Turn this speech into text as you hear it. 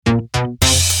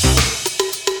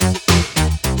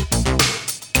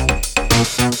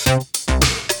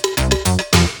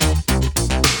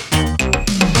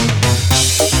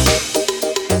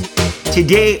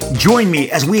Today, join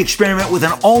me as we experiment with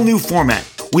an all-new format.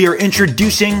 We are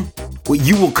introducing what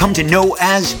you will come to know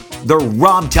as the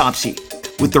Robtopsy.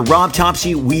 With the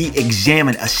Robtopsy, we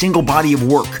examine a single body of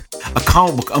work, a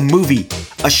comic book, a movie,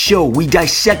 a show. We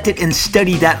dissect it and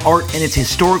study that art and its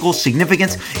historical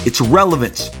significance, its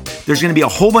relevance. There's going to be a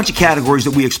whole bunch of categories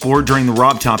that we explore during the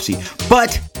Robtopsy,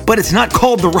 but it's not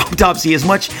called the Robtopsy as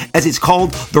much as it's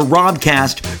called the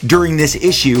Robcast during this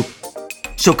issue.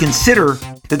 So consider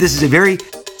that this is a very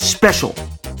special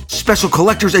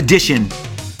collector's edition,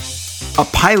 a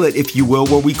pilot, if you will,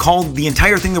 where we called the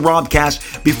entire thing the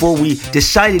Robcast before we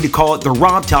decided to call it the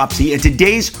Robtopsy. And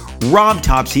today's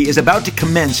Robtopsy is about to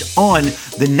commence on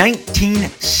the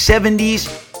 1970s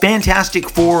Fantastic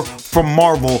Four from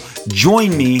Marvel.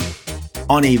 Join me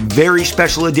on a very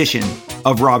special edition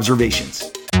of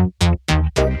Robservations.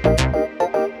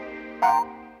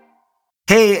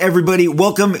 Hey everybody,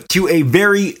 welcome to a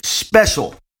very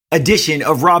special edition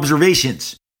of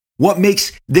Robservations. What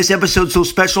makes this episode so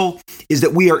special is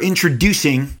that we are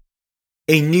introducing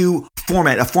a new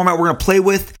format, a format we're going to play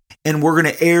with and we're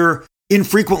going to air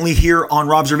infrequently here on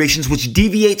Robservations, which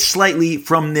deviates slightly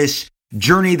from this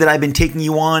journey that I've been taking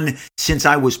you on since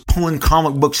I was pulling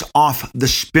comic books off the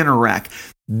spinner rack.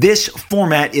 This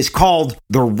format is called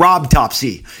the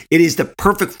Robtopsy. It is the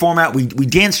perfect format. We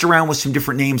danced around with some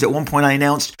different names. At one point, I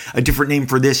announced a different name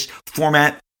for this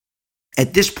format.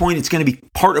 At this point, it's going to be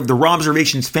part of the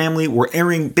Robservations family. We're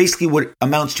airing basically what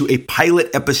amounts to a pilot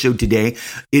episode today.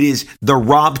 It is the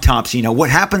Robtopsy. Now, what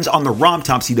happens on the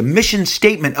Robtopsy, the mission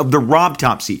statement of the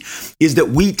Robtopsy, is that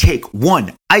we take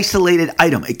one isolated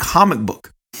item, a comic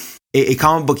book, a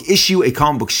comic book issue, a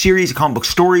comic book series, a comic book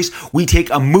stories. We take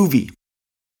a movie.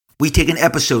 We take an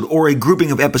episode or a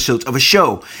grouping of episodes of a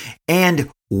show, and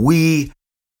we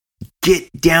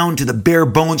get down to the bare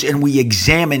bones and we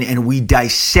examine and we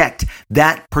dissect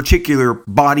that particular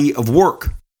body of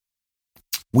work.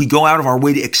 We go out of our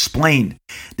way to explain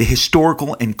the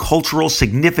historical and cultural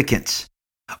significance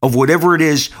of whatever it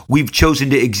is we've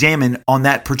chosen to examine on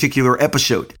that particular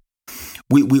episode.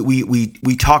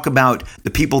 We talk about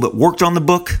the people that worked on the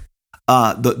book,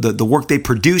 the work they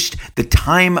produced, the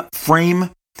time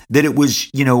frame that it was,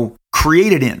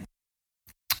 created in.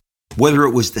 Whether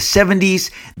it was the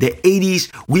 70s, the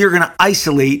 80s, we are going to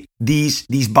isolate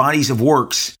these bodies of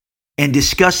works and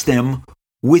discuss them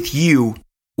with you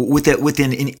with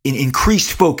an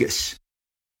increased focus.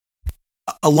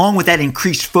 Along with that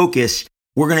increased focus,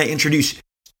 we're going to introduce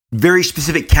very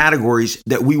specific categories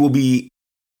that we will be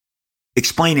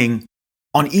explaining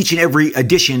on each and every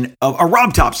edition of a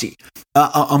Robtopsy.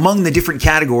 Among the different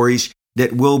categories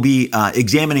that we'll be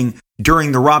examining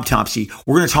during the Robtopsy,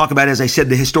 we're going to talk about, as I said,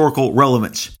 the historical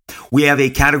relevance. We have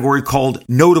a category called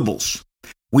Notables.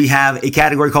 We have a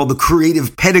category called the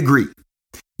Creative Pedigree.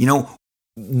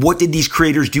 What did these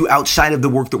creators do outside of the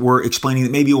work that we're explaining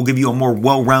that maybe will give you a more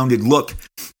well-rounded look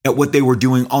at what they were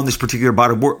doing on this particular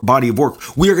body of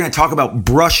work. We are going to talk about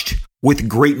Brushed with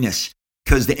Greatness,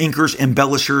 because the anchors,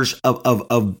 embellishers of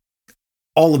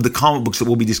all of the comic books that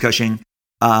we'll be discussing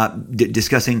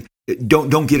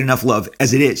don't get enough love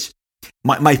as it is.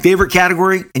 My favorite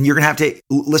category, and you're gonna have to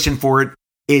listen for it,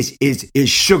 is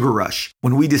Sugar Rush.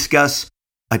 When we discuss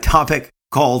a topic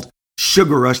called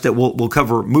Sugar Rush that will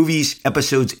cover movies,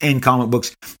 episodes, and comic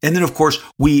books, and then of course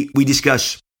we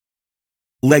discuss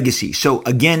Legacy. So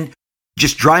again,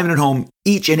 just driving it home,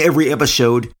 each and every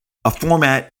episode, a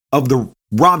format of the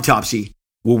Robtopsy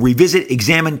will revisit,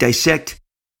 examine, dissect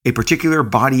a particular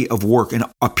body of work and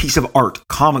a piece of art,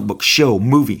 comic book, show,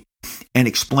 movie, and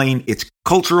explain its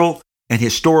cultural and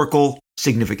historical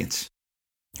significance.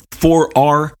 For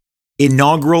our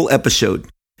inaugural episode,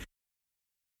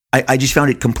 I just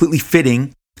found it completely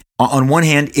fitting. On one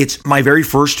hand, it's my very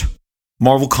first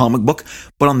Marvel comic book,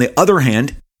 but on the other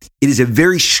hand, it is a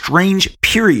very strange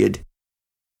period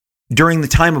during the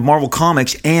time of Marvel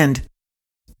Comics and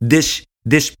this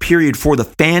period for the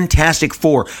Fantastic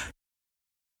Four.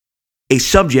 A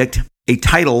subject, a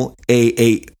title,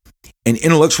 an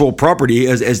intellectual property,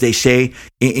 as they say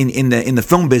in the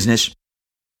film business,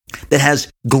 that has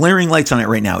glaring lights on it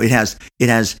right now. It has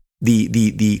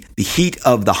the heat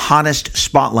of the hottest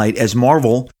spotlight as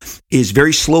Marvel is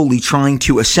very slowly trying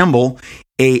to assemble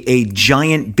a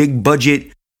giant, big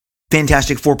budget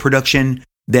Fantastic Four production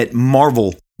that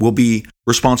Marvel will be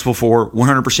responsible for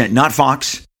 100%, not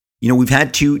Fox. We've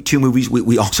had two movies.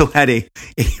 We also had a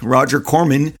Roger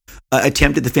Corman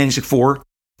attempt at the Fantastic Four,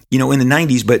 in the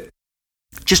 90s. But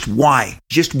just why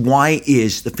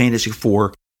is the Fantastic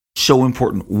Four so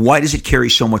important? Why does it carry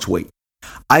so much weight?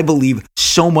 I believe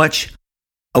so much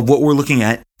of what we're looking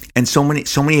at, and so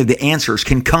many of the answers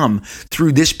can come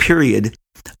through this period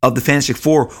of the Fantastic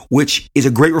Four, which is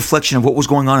a great reflection of what was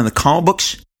going on in the comic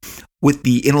books with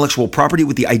the intellectual property,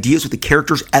 with the ideas, with the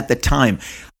characters at the time.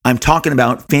 I'm talking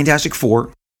about Fantastic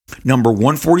Four, number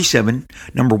 147,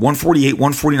 number 148,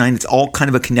 149. It's all kind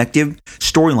of a connective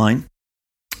storyline.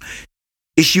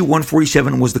 Issue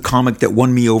 147 was the comic that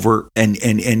won me over, and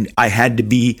I had to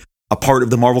be a part of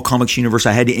the Marvel Comics universe.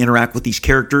 I had to interact with these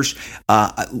characters.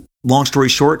 Long story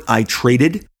short, I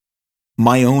traded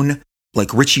my own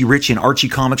like Richie Rich and Archie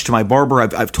comics to my barber.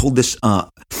 I've told this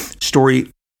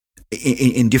story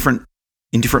in different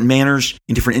manners,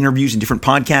 in different interviews, in different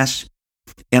podcasts,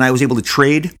 and I was able to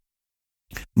trade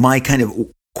my kind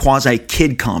of quasi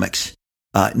kid comics,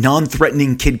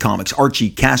 non-threatening kid comics, Archie,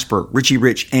 Casper, Richie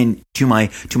Rich, and to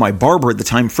my barber at the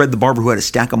time, Fred the Barber, who had a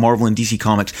stack of Marvel and DC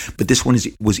comics, but this one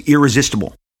was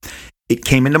irresistible. It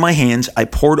came into my hands, I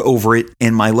pored over it,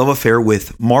 and my love affair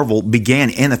with Marvel began,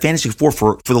 and the Fantastic Four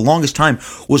for the longest time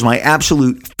was my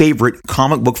absolute favorite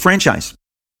comic book franchise.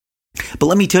 But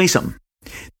let me tell you something.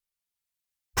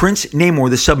 Prince Namor,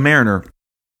 the Submariner,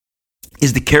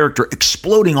 is the character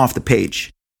exploding off the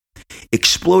page,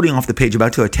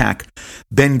 about to attack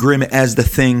Ben Grimm as the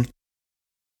Thing,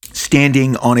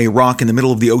 standing on a rock in the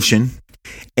middle of the ocean.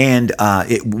 And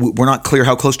we're not clear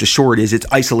how close to shore it is. It's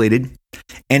isolated.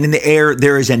 And in the air,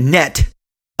 there is a net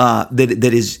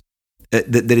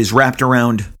that is wrapped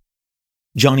around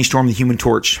Johnny Storm, the Human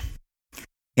Torch.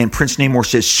 And Prince Namor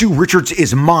says, "Sue Richards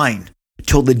is mine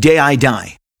till the day I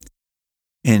die."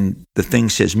 And the Thing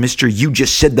says, "Mister, you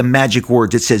just said the magic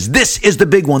words." It says, "This is the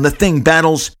big one. The Thing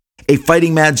battles a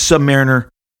fighting mad submariner,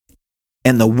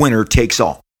 and the winner takes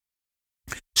all."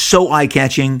 So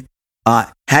eye-catching.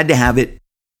 Had to have it.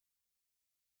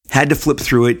 Had to flip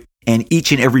through it. And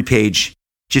each and every page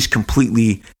just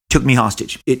completely took me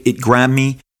hostage. It grabbed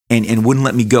me and wouldn't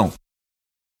let me go.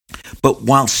 But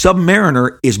while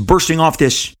Submariner is bursting off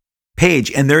this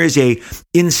page, and there is a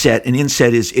inset, an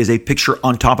inset is a picture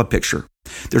on top of picture.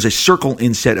 There's a circle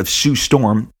inset of Sue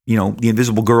Storm, the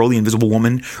Invisible Girl, the Invisible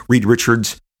Woman, Reed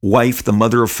Richards' wife, the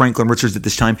mother of Franklin Richards at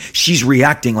this time. She's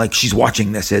reacting like she's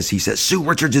watching this as he says, "Sue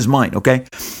Richards is mine," okay?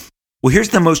 Well, here's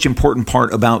the most important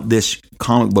part about this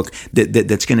comic book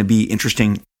that's going to be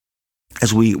interesting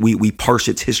as we parse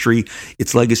its history,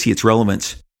 its legacy, its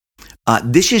relevance.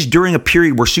 This is during a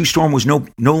period where Sue Storm was no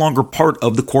longer part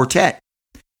of the quartet.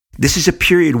 This is a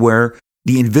period where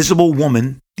the Invisible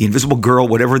Woman, the Invisible Girl,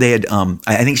 whatever they had,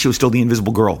 I think she was still the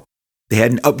Invisible Girl. They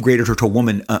hadn't upgraded her to a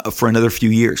woman for another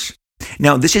few years.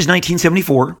 Now, this is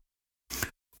 1974.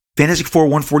 Fantastic Four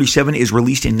 147 is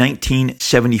released in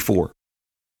 1974.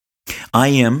 I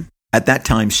am, at that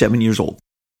time, 7 years old.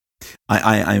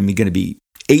 I am going to be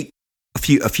 8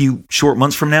 a few short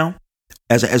months from now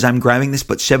as I'm grabbing this,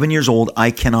 but 7 years old,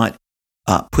 I cannot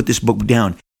put this book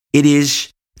down. It is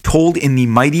told in the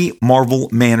Mighty Marvel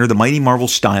manner, the Mighty Marvel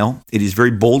style. It is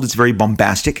very bold, it's very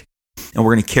bombastic, and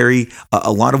we're going to carry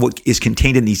a lot of what is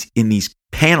contained in these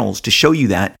panels to show you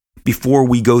that before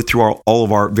we go through all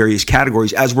of our various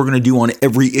categories, as we're going to do on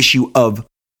every issue of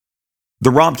the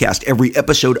Robcast, every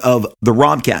episode of the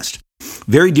Robcast.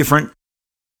 Very different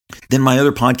than my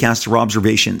other podcasts,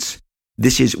 Robservations.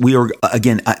 We are,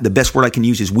 again, the best word I can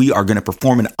use is we are going to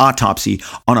perform an autopsy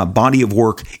on a body of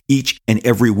work each and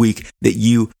every week that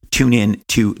you tune in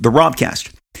to the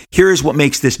Robcast. Here is what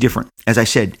makes this different. As I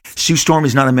said, Sue Storm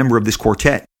is not a member of this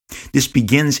quartet. This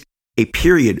begins a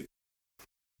period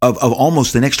of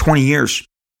almost the next 20 years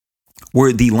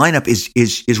where the lineup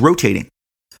is rotating.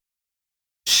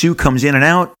 Sue comes in and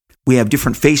out. We have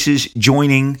different faces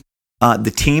joining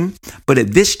the team, but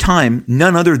at this time,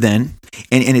 none other than,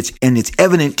 and it's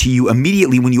evident to you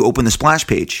immediately when you open the splash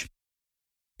page.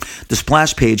 The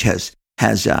splash page has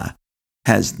the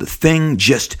Thing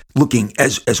just looking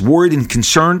as worried and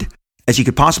concerned as he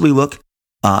could possibly look.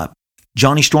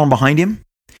 Johnny Storm behind him,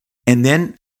 and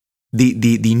then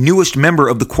the newest member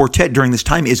of the quartet during this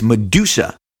time is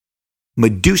Medusa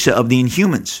of the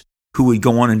Inhumans, who would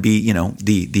go on and be,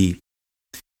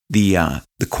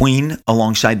 the queen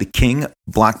alongside the king,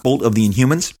 Black Bolt of the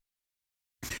Inhumans.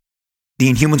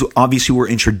 The Inhumans obviously were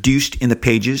introduced in the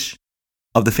pages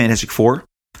of the Fantastic Four,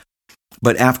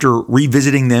 but after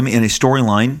revisiting them in a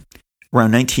storyline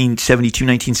around 1972,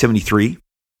 1973,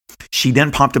 she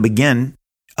then popped up again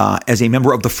as a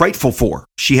member of the Frightful Four.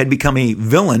 She had become a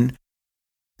villain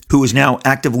who is now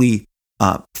actively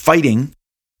fighting,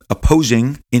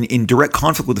 opposing, in direct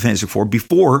conflict with the Fantastic Four.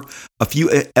 Before a few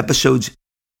episodes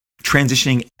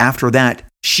transitioning after that,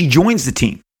 she joins the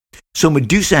team. So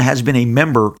Medusa has been a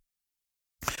member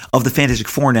of the Fantastic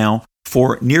Four now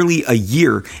for nearly a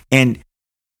year. And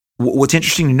what's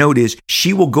interesting to note is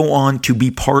she will go on to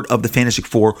be part of the Fantastic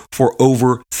Four for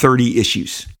over 30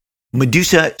 issues.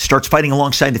 Medusa starts fighting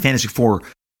alongside the Fantastic Four.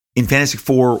 In Fantastic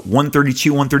Four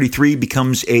 132, 133,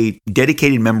 becomes a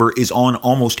dedicated member, is on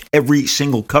almost every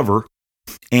single cover,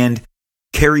 and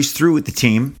carries through with the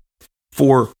team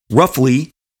for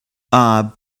roughly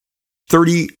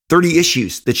 30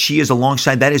 issues that she is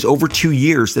alongside. That is over 2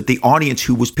 years that the audience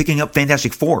who was picking up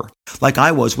Fantastic Four, like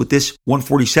I was with this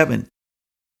 147,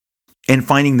 and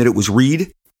finding that it was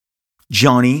Reed,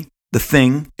 Johnny, The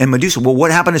Thing, and Medusa. Well,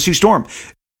 what happened to Sue Storm?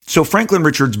 So Franklin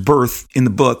Richards' birth in the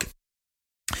book,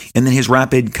 and then his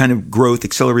rapid kind of growth,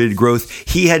 accelerated growth,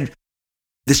 he had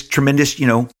this tremendous,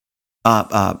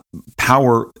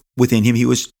 power within him. He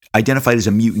was identified as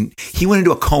a mutant. He went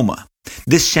into a coma.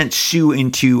 This sent Sue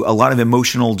into a lot of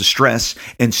emotional distress,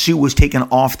 and Sue was taken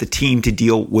off the team to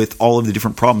deal with all of the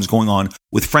different problems going on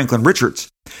with Franklin Richards.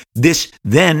 This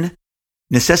then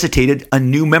necessitated a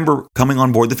new member coming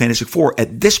on board the Fantastic Four.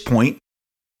 At this point,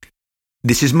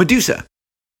 this is Medusa.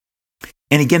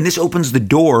 And again, this opens the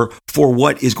door for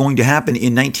what is going to happen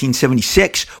in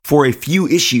 1976. For a few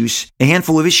issues, a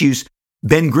handful of issues,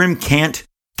 Ben Grimm can't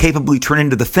capably turn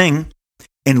into the Thing,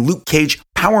 and Luke Cage,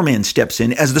 Power Man, steps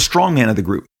in as the strong man of the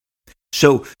group.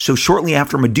 So shortly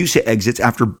after Medusa exits,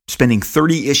 after spending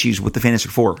 30 issues with the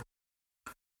Fantastic Four,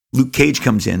 Luke Cage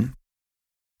comes in.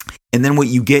 And then what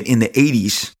you get in the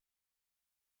 80s,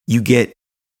 you get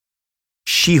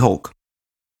She-Hulk.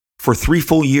 For 3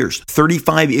 full years,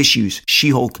 35 issues,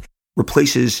 She-Hulk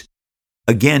replaces,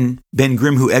 again, Ben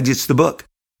Grimm, who exits the book.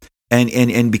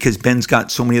 And because Ben's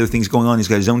got so many other things going on, he's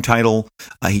got his own title.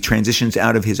 He transitions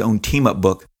out of his own team-up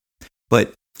book.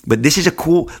 But this is a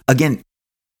cool, again,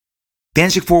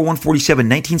 Fantastic Four 147,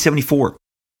 1974.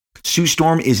 Sue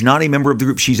Storm is not a member of the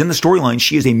group. She's in the storyline.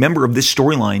 She is a member of this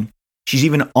storyline. She's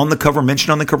even on the cover,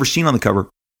 mentioned on the cover, seen on the cover.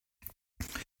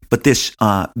 But this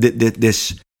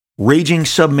raging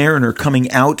submariner coming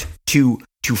out to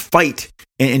fight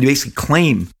and to basically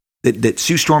claim that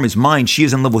Sue Storm is mine. She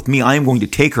is in love with me. I am going to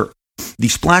take her. The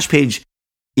splash page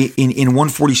in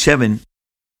 147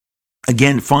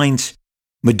 again finds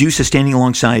Medusa standing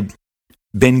alongside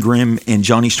Ben Grimm and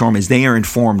Johnny Storm as they are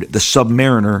informed the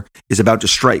submariner is about to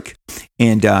strike.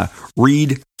 And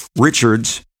Reed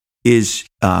Richards is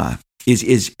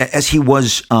as he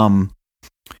was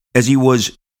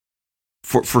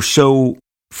for so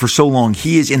long,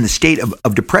 he is in the state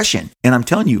of depression. And I'm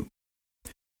telling you,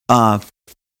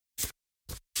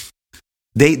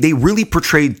 they really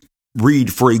portrayed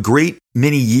Reed for a great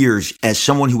many years as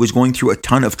someone who was going through a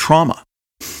ton of trauma.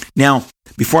 Now,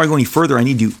 before I go any further, I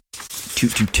need to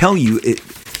tell you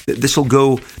this will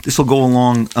go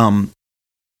along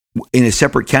in a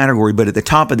separate category. But at the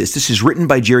top of this is written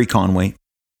by Jerry Conway,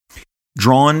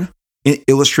 drawn,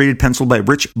 illustrated, penciled by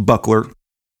Rich Buckler,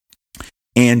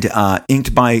 and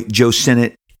inked by Joe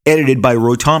Sinnott, edited by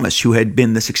Roy Thomas, who had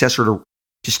been the successor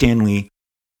to Stan Lee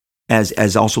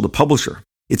as also the publisher.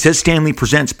 It says Stan Lee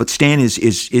Presents, but Stan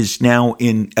is now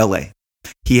in LA.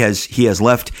 He has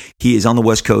left. He is on the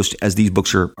West Coast as these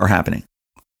books are happening.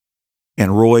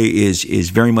 And Roy is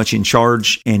very much in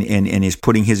charge and is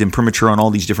putting his imprimatur on all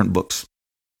these different books.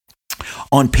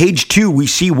 On page 2, we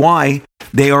see why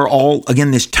they are all,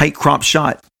 again, this tight crop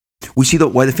shot. We see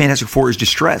why the Fantastic Four is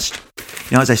distressed.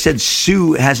 Now, as I said,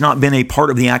 Sue has not been a part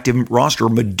of the active roster.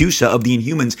 Medusa of the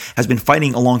Inhumans has been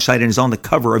fighting alongside and is on the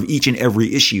cover of each and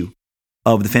every issue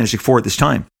of the Fantastic Four at this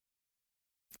time.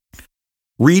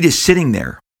 Reed is sitting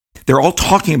there. They're all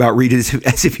talking about Reed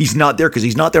as if he's not there, because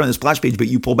he's not there on the splash page, but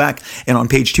you pull back, and on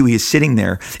page 2, he is sitting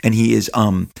there, and he is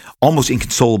almost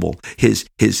inconsolable. His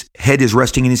head is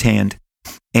resting in his hand,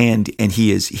 and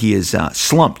he is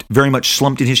slumped, very much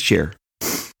slumped in his chair.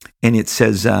 And it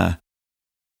says,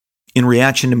 in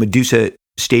reaction to Medusa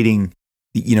stating,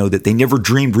 that they never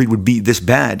dreamed Reed would be this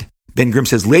bad, Ben Grimm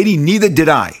says, "Lady, neither did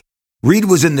I. Reed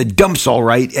was in the dumps all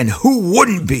right, and who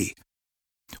wouldn't be?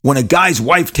 When a guy's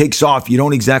wife takes off, you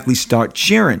don't exactly start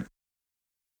cheering."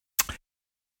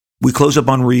 We close up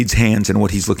on Reed's hands and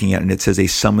what he's looking at, and it says a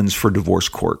summons for divorce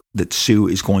court, that Sue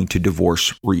is going to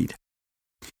divorce Reed.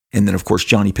 And then, of course,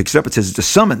 Johnny picks it up. It says it's a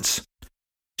summons.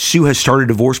 Sue has started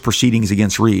divorce proceedings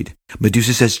against Reed.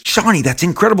 Medusa says, "Johnny, that's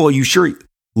incredible. Are you sure?"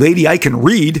 "Lady, I can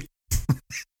read."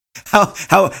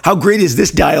 How great is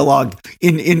this dialogue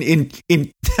in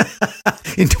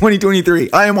 2023?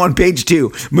 I am on page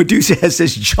 2. Medusa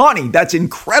says, "Johnny, that's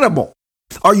incredible.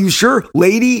 Are you sure?"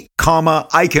 "Lady,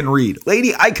 I can read."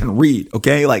 "Lady, I can read."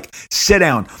 Okay, sit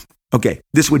down. Okay,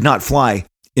 this would not fly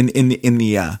in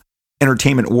the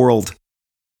entertainment world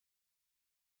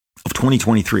of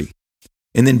 2023.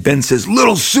 And then Ben says,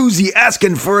 little Susie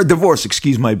asking for a divorce.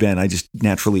 Excuse my Ben. I just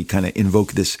naturally kind of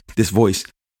invoke this voice.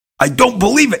 I don't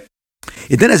believe it.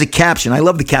 It then has a caption. I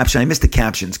love the caption. I miss the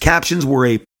captions. Captions were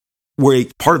a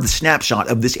part of the snapshot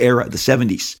of this era, the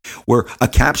 70s, where a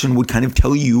caption would kind of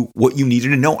tell you what you needed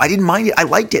to know. I didn't mind it. I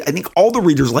liked it. I think all the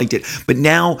readers liked it. But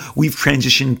now we've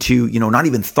transitioned to, not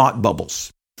even thought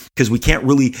bubbles, because we can't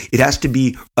really, it has to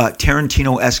be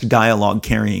Tarantino-esque dialogue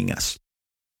carrying us.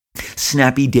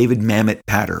 Snappy David Mamet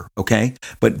patter, okay?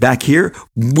 But back here,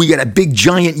 we got a big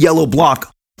giant yellow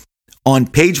block on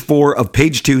page 4 of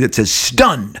page 2 that says,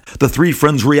 stunned, the three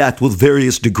friends react with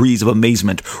various degrees of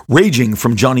amazement, raging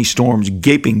from Johnny Storm's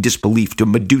gaping disbelief to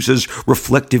Medusa's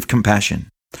reflective compassion.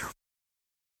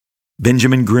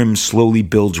 Benjamin Grimm slowly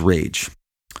builds rage.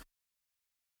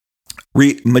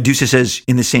 Medusa says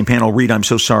in the same panel, Reed, I'm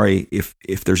so sorry if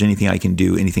there's anything I can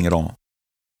do, anything at all.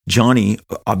 Johnny,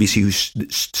 obviously,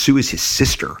 Sue is his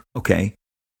sister, okay?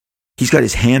 He's got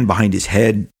his hand behind his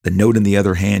head, the note in the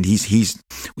other hand. He's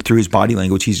through his body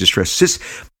language, he's distressed.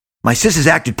 My sis has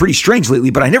acted pretty strange lately,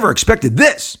 but I never expected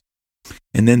this.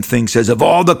 And then Thing says, of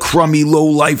all the crummy,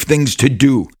 low-life things to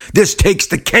do, this takes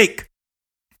the cake.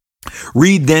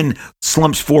 Reed then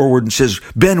slumps forward and says,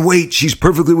 Ben, wait, she's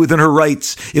perfectly within her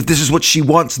rights. If this is what she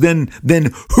wants, then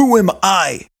who am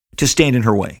I to stand in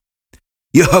her way?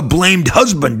 You're her blamed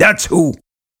husband, that's who.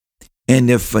 And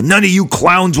if none of you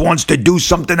clowns wants to do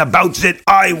something about it,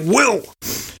 I will.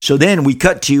 So then we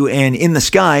cut to, and in the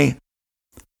sky,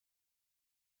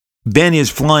 Ben is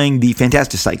flying the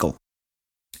Fantasticycle.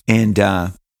 And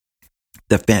the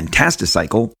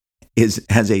Fantasticycle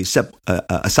has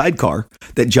a sidecar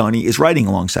that Johnny is riding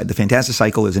alongside. The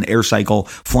Fantasticycle is an air cycle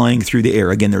flying through the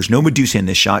air. Again, there's no Medusa in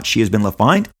this shot. She has been left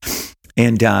behind.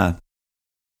 And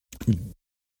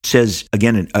says,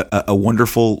 again, a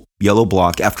wonderful yellow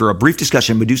block. After a brief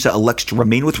discussion, Medusa elects to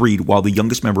remain with Reed while the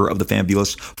youngest member of the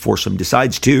fabulous foursome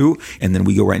decides to, and then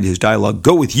we go right into his dialogue,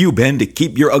 go with you, Ben, to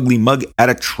keep your ugly mug out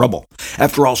of trouble.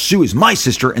 After all, Sue is my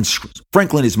sister and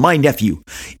Franklin is my nephew.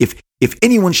 If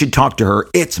anyone should talk to her,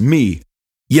 it's me.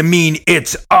 You mean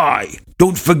it's I.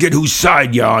 Don't forget whose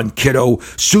side you're on, kiddo.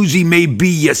 Susie may be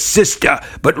your sister,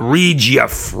 but Reed's your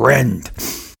friend.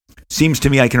 Seems to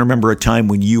me I can remember a time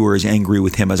when you were as angry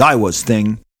with him as I was,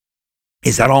 Thing.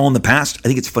 Is that all in the past? I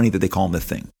think it's funny that they call him the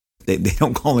Thing. They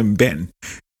don't call him Ben.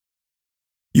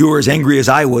 You were as angry as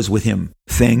I was with him,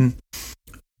 Thing.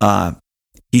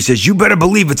 He says, you better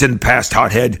believe it's in the past,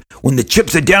 hothead. When the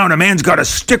chips are down, a man's got to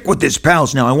stick with his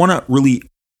pals. Now, I want to really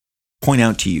point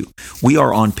out to you, we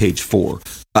are on page 4,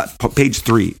 page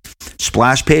 3.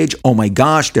 Splash page, oh my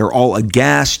gosh, they're all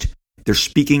aghast. They're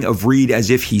speaking of Reed as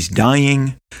if he's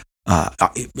dying.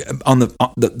 On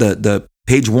the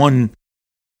page 1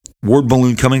 word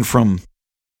balloon coming from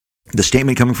the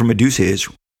statement coming from Medusa is,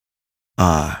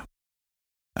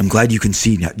 I'm glad you can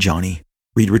see now, Johnny.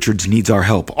 Reed Richards needs our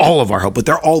help, all of our help, but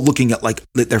they're all looking at like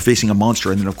they're facing a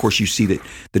monster. And then of course you see that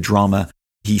the drama,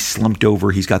 he's slumped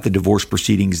over, he's got the divorce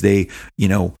proceedings. They,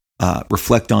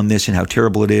 reflect on this and how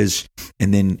terrible it is.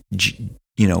 And then,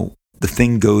 the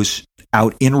Thing goes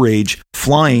out in rage,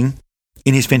 flying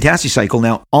in his Fantasticycle.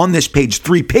 Now, on this page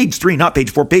 3, not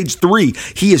page 4, page 3,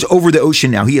 he is over the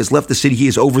ocean now. He has left the city. He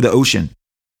is over the ocean.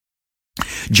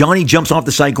 Johnny jumps off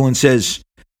the cycle and says,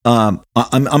 I'm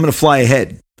going to fly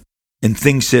ahead. And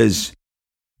Thing says,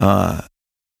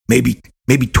 maybe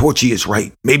Torchy is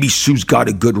right. Maybe Sue's got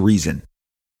a good reason.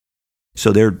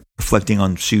 So they're reflecting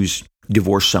on Sue's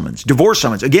divorce summons.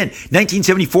 Again,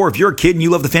 1974. If you're a kid and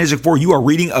you love the Fantastic Four, you are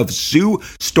reading of Sue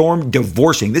Storm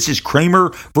divorcing. This is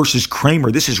Kramer versus Kramer.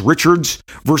 This is Richards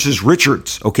versus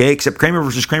Richards. Okay, except Kramer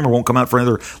versus Kramer won't come out for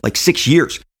another 6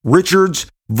 years. Richards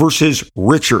versus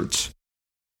Richards.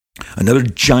 Another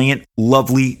giant,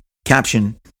 lovely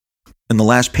caption. And the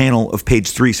last panel of page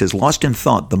 3 says, lost in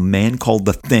thought, the man called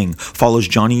the Thing follows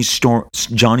Johnny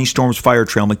Storm's fire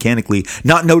trail mechanically,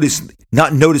 not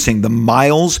noticing the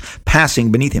miles passing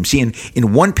beneath him. See,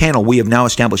 in one panel, we have now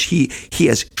established he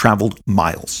has traveled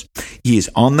miles. He is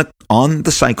on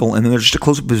the cycle, and then there's just a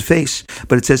close-up of his face,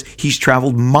 but it says he's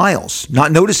traveled miles,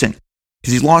 not noticing,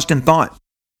 because he's lost in thought.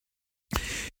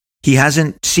 He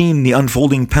hasn't seen the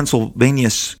unfolding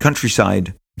Pennsylvania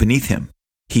countryside beneath him.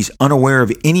 He's unaware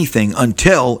of anything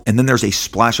until, and then there's a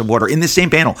splash of water. In this same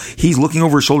panel, he's looking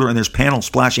over his shoulder and there's panel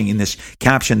splashing in this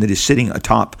caption that is sitting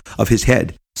atop of his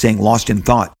head saying lost in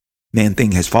thought.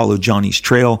 Man-Thing has followed Johnny's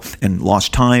trail and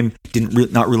lost time,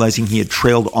 not realizing he had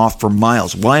trailed off for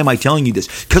miles. Why am I telling you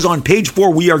this? Because on page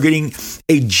 4, we are getting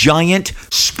a giant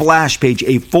splash page,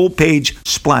 a full page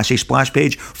splash. A splash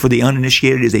page for the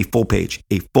uninitiated is a full page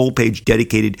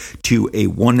dedicated to a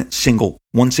one single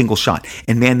shot.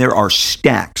 And man, there are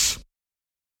stacks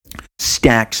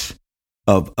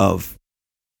of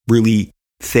really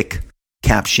thick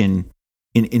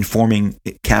informing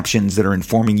captions that are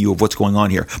informing you of what's going on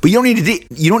here. But you don't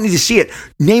need to see it.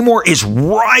 Namor is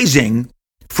rising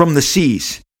from the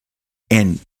seas,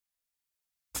 and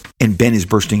Ben is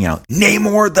bursting out.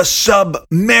 Namor the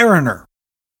Submariner.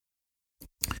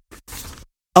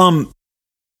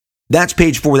 That's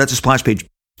page 4. That's a splash page.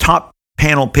 Top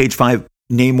panel, page 5.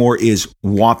 Namor is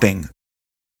whopping.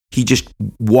 He just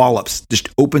wallops, just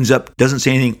opens up, doesn't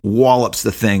say anything, wallops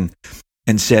the thing,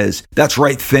 and says, "That's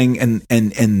right, Thing. And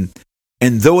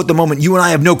though at the moment you and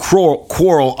I have no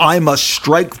quarrel, I must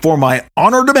strike for my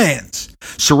honor demands.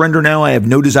 Surrender now. I have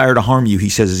no desire to harm you," he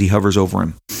says as he hovers over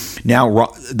him. Now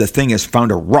the Thing has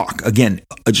found a rock. Again,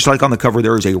 just like on the cover,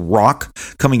 there is a rock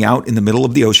coming out in the middle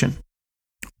of the ocean,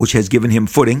 which has given him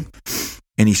footing.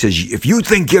 And he says, "If you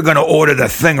think you're going to order the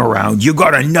Thing around, you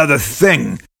got another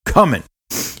thing coming."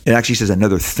 It actually says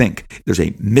another think. There's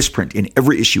a misprint in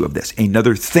every issue of this.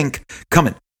 Another think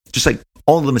coming. Just like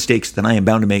all of the mistakes that I am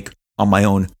bound to make on my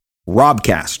own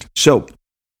Robcast. So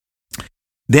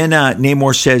then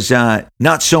Namor says,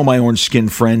 "Not so, my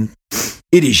orange-skinned friend.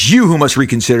 It is you who must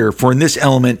reconsider, for in this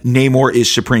element, Namor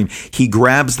is supreme." He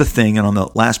grabs the Thing, and on the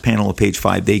last panel of page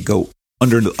 5, they go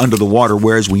under the water,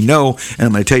 whereas we know, and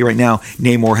I'm going to tell you right now,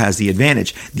 Namor has the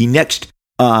advantage. The next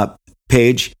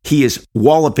page, he is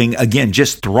walloping again,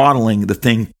 just throttling the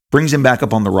Thing, brings him back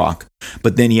up on the rock,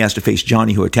 but then he has to face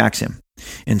Johnny, who attacks him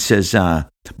and says,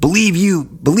 believe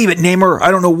it, Namor. I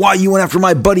don't know why you went after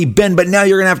my buddy Ben, but now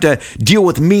you're going to have to deal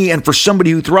with me, and for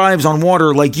somebody who thrives on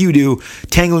water like you do,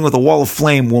 tangling with a wall of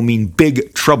flame will mean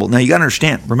big trouble. Now you got to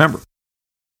understand, remember,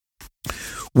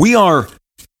 we are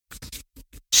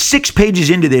 6 pages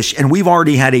into this, and we've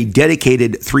already had a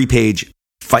dedicated 3-page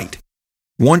fight.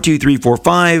 1, 2, 3, 4,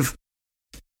 5,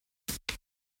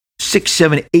 6,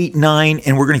 7, 8, 9,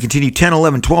 and we're going to continue 10,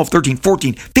 11, 12, 13,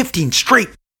 14, 15 straight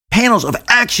panels of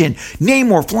action.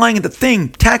 Namor flying at the Thing,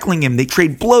 tackling him. They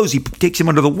trade blows. He takes him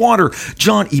under the water.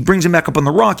 He brings him back up on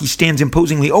the rock. He stands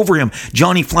imposingly over him.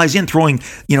 Johnny flies in, throwing,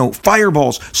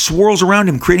 fireballs, swirls around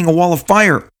him, creating a wall of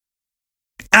fire.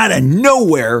 Out of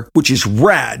nowhere, which is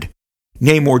rad,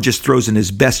 Namor just throws an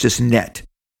asbestos net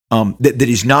that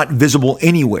is not visible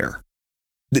anywhere.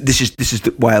 This is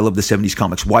why I love the 70s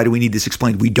comics. Why do we need this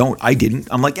explained? We don't. I didn't.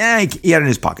 I'm like, he had it in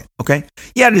his pocket. Okay?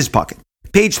 He had it in his pocket.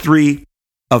 Page 3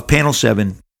 of panel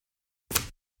 7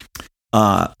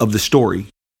 of the story.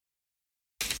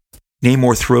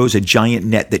 Namor throws a giant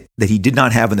net that he did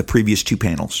not have in the previous 2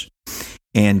 panels.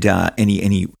 And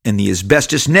the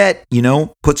asbestos net,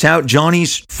 puts out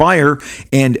Johnny's fire,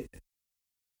 and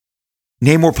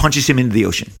Namor punches him into the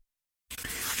ocean.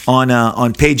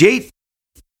 On page 8,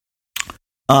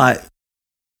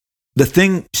 the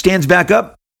Thing stands back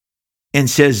up and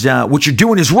says, "What you're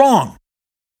doing is wrong."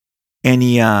 And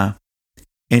he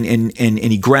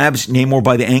grabs Namor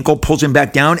by the ankle, pulls him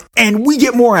back down, and we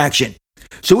get more action.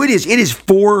 So it is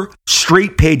 4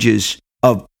 straight pages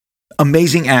of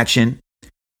amazing action,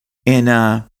 and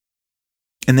then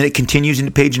it continues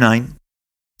into page 9.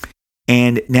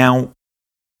 And now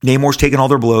Namor's taken all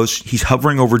their blows. He's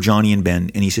hovering over Johnny and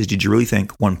Ben, and he says, "Did you really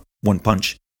think one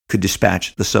punch could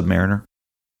dispatch the Submariner?"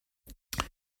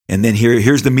 And then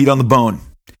here's the meat on the bone.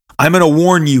 "I'm going to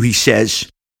warn you," he says.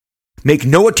 "Make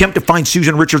no attempt to find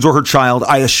Susan Richards or her child.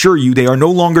 I assure you they are no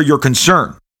longer your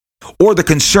concern, or the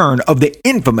concern of the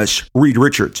infamous Reed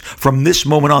Richards. From this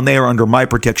moment on, they are under my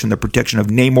protection, the protection of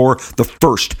Namor the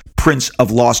First, Prince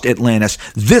of Lost Atlantis.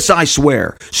 This I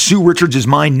swear. Sue Richards is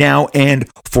mine now and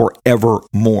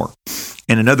forevermore."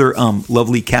 And another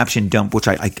lovely caption dump, which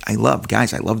I love.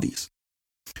 Guys, I love these.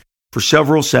 "For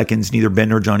several seconds, neither Ben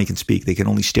nor Johnny can speak. They can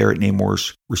only stare at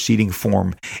Namor's receding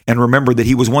form and remember that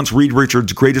he was once Reed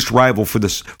Richards' greatest rival for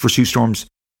Sue Storm's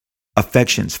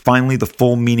affections. Finally, the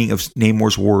full meaning of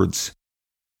Namor's words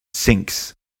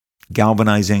sinks,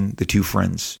 galvanizing the 2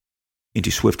 friends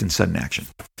into swift and sudden action."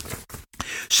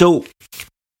 So,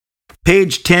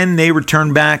 page 10, they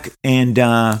return back, and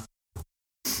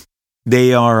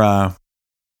they are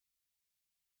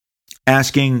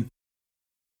asking.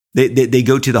 They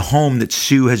go to the home that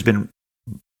Sue has been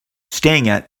staying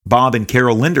at, Bob and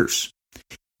Carol Linders,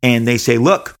 and they say,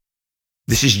 "Look,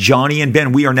 this is Johnny and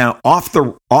Ben. We are now off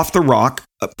the rock.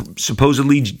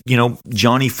 Supposedly,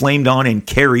 Johnny flamed on and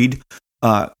carried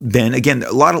Ben. Again,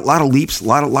 a lot of leaps, a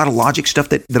lot of logic stuff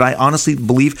that I honestly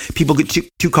believe people get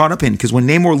too caught up in, because when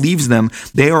Namor leaves them,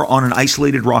 they are on an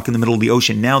isolated rock in the middle of the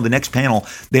ocean. Now, the next panel,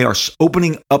 they are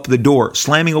opening up the door,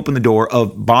 slamming open the door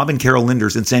of Bob and Carol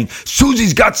Linders and saying,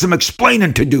 "Susie's got some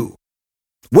explaining to do.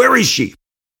 Where is she?"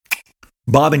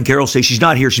 Bob and Carol say she's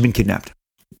not here. She's been kidnapped.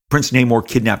 Prince Namor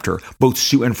kidnapped her. Both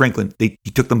Sue and Franklin. He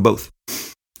took them both.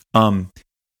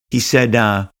 He said,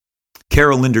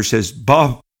 Carol Linder says,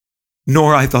 "Bob,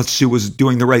 Nora, I thought Sue was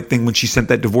doing the right thing when she sent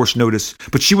that divorce notice,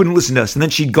 but she wouldn't listen to us. And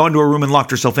then she'd gone to her room and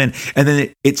locked herself in. And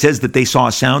then it says that they saw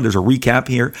a sound. There's a recap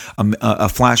here, a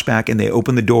flashback, and they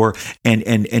open the door,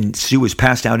 and Sue is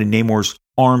passed out in Namor's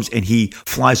arms, and he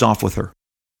flies off with her.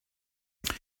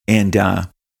 And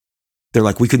they're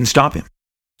like, we couldn't stop him.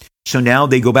 So now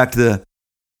they go back to the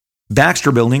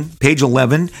Baxter building, page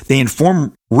 11. They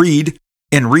inform Reed,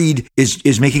 and Reed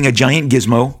is making a giant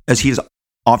gizmo, as he is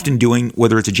often doing,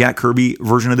 whether it's a Jack Kirby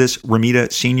version of this,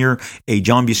 Ramita Sr., a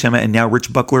John Buscema, and now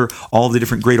Rich Buckler, all of the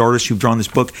different great artists who've drawn this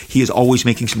book. He is always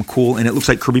making some cool, and it looks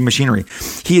like Kirby machinery.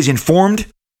 He is informed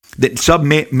that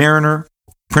Submariner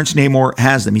Prince Namor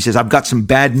has them. He says, I've got some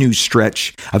bad news,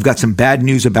 Stretch. I've got some bad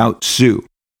news about Sue.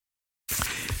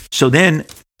 So then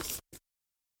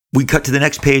we cut to the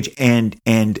next page, and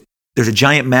there's a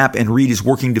giant map, and Reed is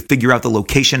working to figure out the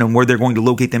location and where they're going to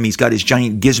locate them. He's got his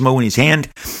giant gizmo in his hand.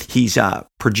 He's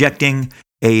projecting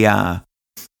a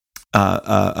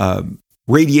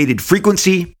radiated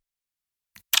frequency,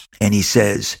 and he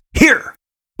says, here,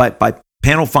 by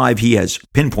panel 5, he has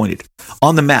pinpointed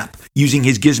on the map using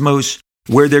his gizmos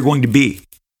where they're going to be.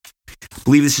 I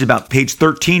believe this is about page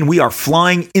 13. We are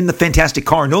flying in the Fantastic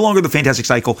Car. No longer the Fantastic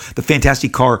Cycle, the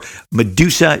Fantastic Car.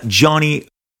 Medusa, Johnny,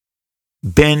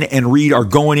 Ben, and Reed are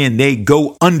going in. They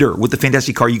go under with the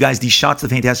Fantastic Car. You guys, these shots of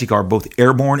the Fantastic Car, both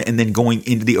airborne and then going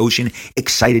into the ocean,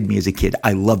 excited me as a kid.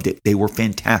 I loved it. They were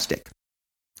fantastic.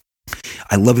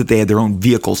 I love that they had their own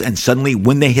vehicles. And suddenly,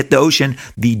 when they hit the ocean,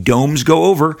 the domes go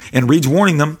over, and Reed's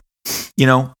warning them,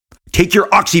 take your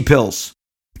oxy pills.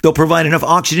 They'll provide enough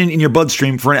oxygen in your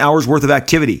bloodstream for an hour's worth of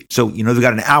activity. So, they've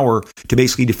got an hour to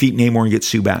basically defeat Namor and get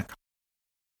Sue back.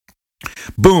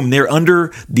 Boom, they're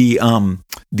under the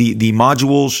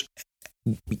modules.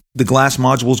 The glass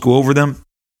modules go over them.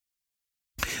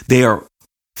 They are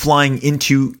flying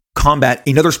into combat.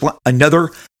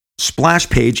 Another splash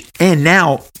page. And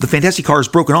now the Fantastic Car is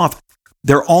broken off.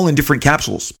 They're all in different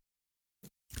capsules.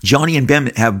 Johnny and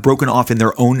Ben have broken off in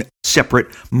their own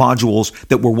separate modules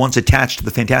that were once attached to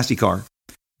the Fantastic Car.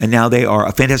 And now they are,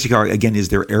 a Fantastic Car, again, is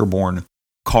their airborne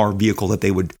car vehicle that they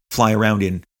would fly around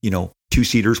in,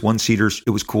 2-seaters, 1-seaters.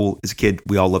 It was cool as a kid.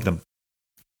 We all loved them.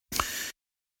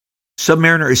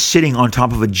 Submariner is sitting on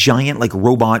top of a giant,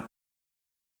 robot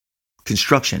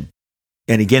construction.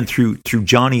 And again, through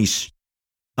Johnny's,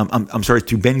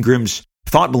 through Ben Grimm's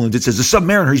thought balloons, it says the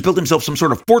Submariner, he's built himself some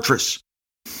sort of fortress,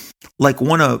 like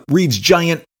one of Reed's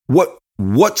giant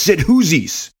what's it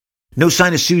whoosies. No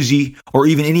sign of Susie or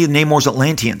even any of Namor's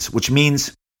Atlanteans, which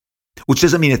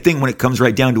doesn't mean a thing when it comes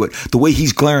right down to it. The way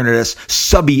he's glaring at us,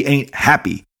 Subby ain't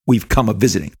happy we've come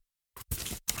a-visiting.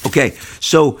 Okay,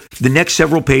 so the next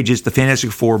several pages, the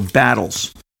Fantastic Four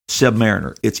battles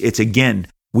Submariner. It's again,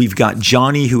 we've got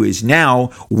Johnny, who is now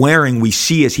wearing, we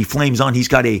see as he flames on, he's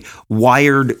got a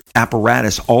wired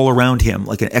apparatus all around him,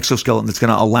 like an exoskeleton that's going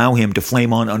to allow him to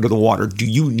flame on under the water. Do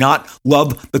you not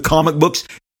love the comic books?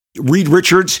 Reed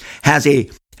Richards has a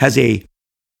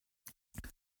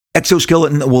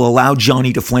exoskeleton that will allow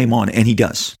Johnny to flame on, and he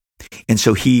does. And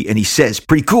so he says,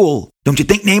 pretty cool, don't you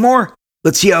think, Namor?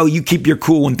 Let's see how you keep your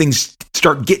cool when things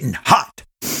start getting hot.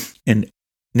 And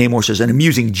Namor says, an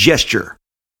amusing gesture,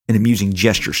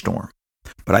 Storm.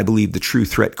 But I believe the true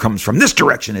threat comes from this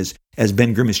direction as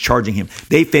Ben Grimm is charging him.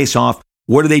 They face off.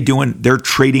 What are they doing? They're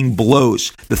trading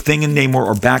blows. The Thing and Namor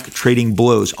are back trading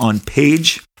blows. On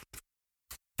page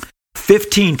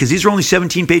 15, because these are only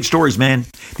 17-page stories, man.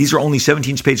 These are only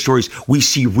 17-page stories. We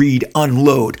see Reed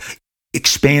unload,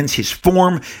 expands his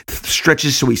form,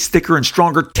 stretches so he's thicker and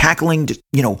stronger, tackling,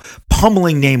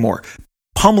 pummeling Namor,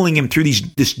 pummeling him through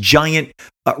this giant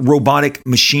robotic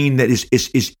machine that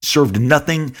is served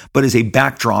nothing but as a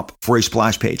backdrop for a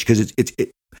splash page, because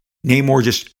Namor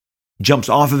just jumps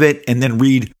off of it, and then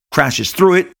Reed crashes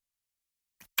through it.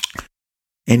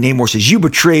 And Namor says, you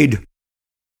betrayed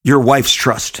your wife's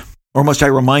trust. Or must I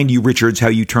remind you, Richards, how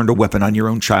you turned a weapon on your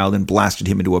own child and blasted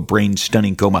him into a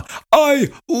brain-stunning coma? I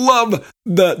love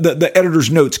the editor's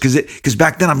notes, because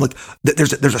back then I'm like,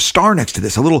 there's a star next to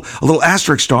this, a little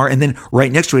asterisk star, and then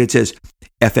right next to it says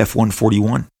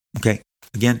FF141. Okay,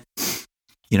 again,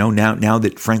 now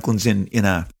that Franklin's in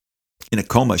a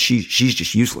coma, she's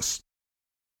just useless.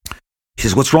 He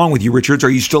says, "What's wrong with you, Richards? Are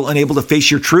you still unable to face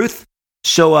your truth?"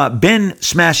 So Ben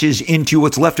smashes into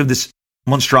what's left of this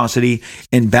monstrosity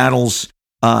and battles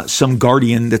some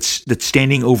guardian that's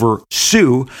standing over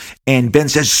Sue, and Ben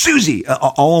says, "Susie!"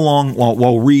 All along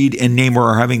while Reed and Namor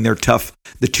are having their tough,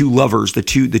 the two lovers, the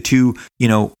two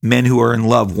men who are in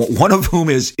love, one of whom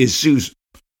is Sue's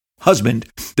husband.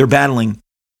 They're battling,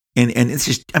 and it's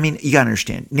just, I mean, you gotta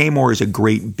understand, Namor is a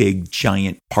great big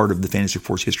giant part of the Fantastic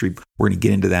Four's history. We're gonna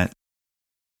get into that,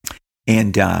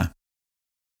 and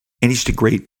he's just a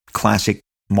great classic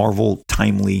Marvel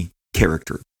timely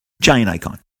character, giant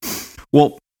icon.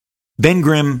 Well, Ben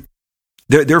Grimm,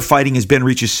 they're fighting as Ben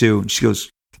reaches Sue, and she goes,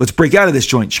 "Let's break out of this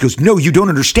joint." She goes, "No, you don't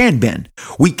understand, Ben.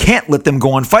 We can't let them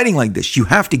go on fighting like this. You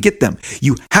have to get them.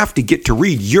 You have to get to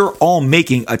Reed. You're all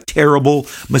making a terrible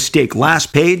mistake."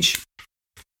 Last page,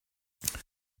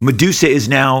 Medusa is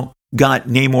now got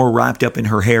Namor wrapped up in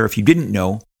her hair. If you didn't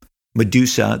know,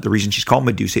 Medusa, the reason she's called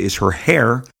Medusa is her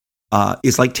hair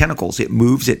is like tentacles. It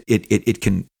moves, it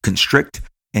can constrict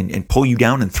and pull you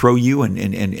down and throw you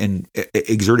and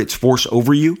exert its force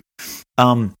over you.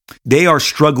 They are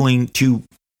struggling to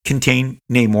contain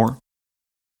Namor.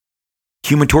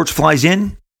 Human Torch flies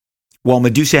in while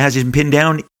Medusa has him pinned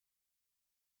down.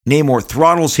 Namor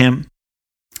throttles him,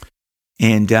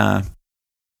 and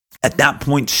at that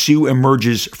point, Sue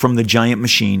emerges from the giant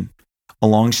machine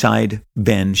alongside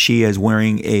Ben. She is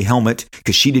wearing a helmet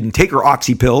because she didn't take her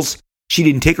oxy pills. She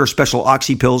didn't take her special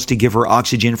oxy pills to give her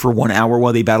oxygen for 1 hour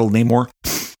while they battled Namor.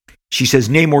 She says,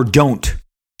 "Namor, don't."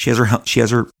 She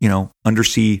has her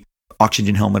undersea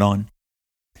oxygen helmet on.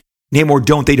 "Namor,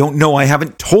 don't. They don't know. I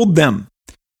haven't told them."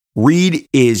 Reed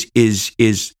is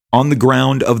on the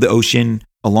ground of the ocean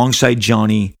alongside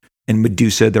Johnny and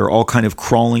Medusa. They're all kind of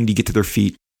crawling to get to their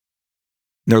feet.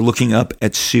 They're looking up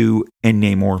at Sue and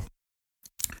Namor.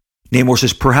 Namor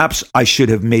says, "Perhaps I should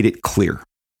have made it clear."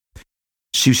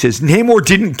 Sue says, "Namor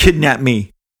didn't kidnap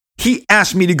me. He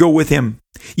asked me to go with him.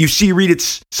 You see, Reed,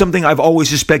 it's something I've always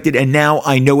suspected, and now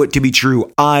I know it to be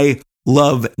true. I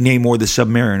love Namor the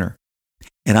Submariner,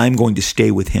 and I'm going to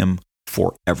stay with him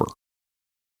forever."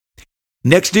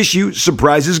 Next issue,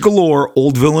 surprises galore,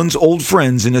 old villains, old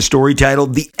friends, in a story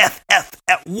titled The FF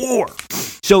at War.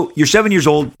 So you're 7 years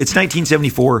old. It's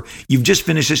 1974. You've just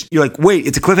finished this. You're like, wait,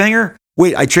 it's a cliffhanger?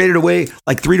 Wait, I traded away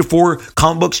like 3 to 4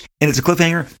 comic books and it's a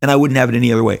cliffhanger and I wouldn't have it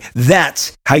any other way.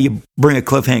 That's how you bring a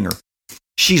cliffhanger.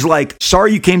 She's like,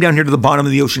 "Sorry you came down here to the bottom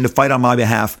of the ocean to fight on my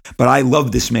behalf, but I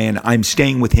love this man. I'm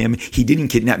staying with him. He didn't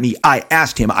kidnap me. I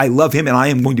asked him. I love him and I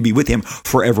am going to be with him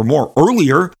forevermore."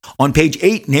 Earlier on page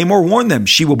 8, Namor warned them,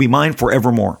 "She will be mine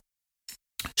forevermore."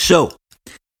 So,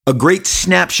 a great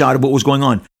snapshot of what was going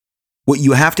on. What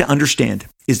you have to understand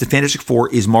is the Fantastic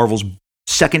Four is Marvel's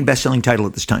second best-selling title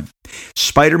at this time.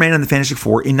 Spider-Man and the Fantastic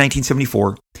Four in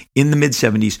 1974, in the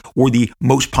mid-70s, were the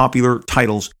most popular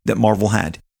titles that Marvel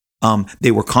had.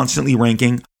 They were constantly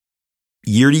ranking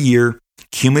year to year,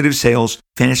 cumulative sales.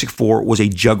 Fantastic Four was a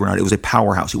juggernaut. It was a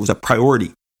powerhouse. It was a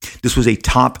priority. This was a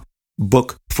top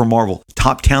book for Marvel.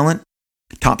 Top talent,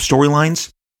 top storylines.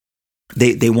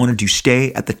 They wanted to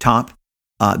stay at the top.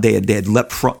 They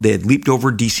had leaped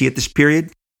over DC at this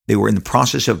period. They were in the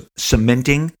process of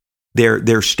cementing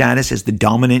their status as the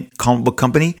dominant comic book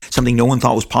company, something no one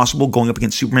thought was possible, going up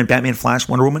against Superman, Batman, Flash,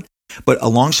 Wonder Woman. But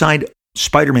alongside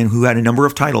Spider-Man, who had a number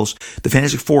of titles, the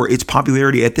Fantastic Four, its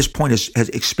popularity at this point has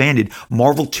expanded.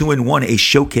 Marvel 2-in-1, a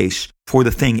showcase for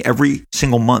the Thing every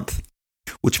single month,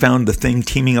 which found the Thing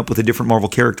teaming up with a different Marvel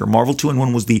character. Marvel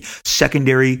 2-in-1 was the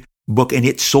secondary book, and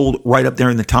it sold right up there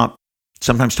in the top,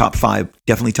 sometimes top 5,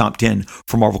 definitely top 10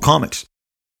 for Marvel Comics.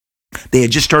 They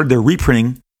had just started their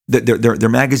reprinting, their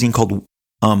magazine called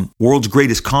World's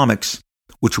Greatest Comics,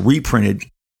 which reprinted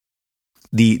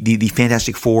the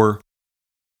Fantastic Four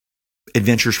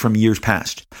adventures from years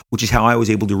past, which is how I was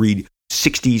able to read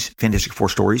 60s Fantastic Four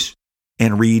stories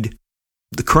and read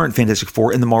the current Fantastic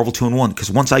Four and the Marvel 2-in-1, because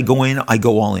once I go in, I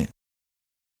go all in.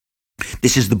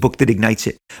 This is the book that ignites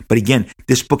it. But again,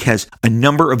 this book has a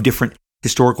number of different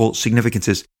historical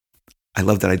significances. I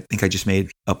love that I think I just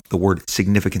made up the word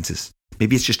significances.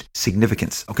 Maybe it's just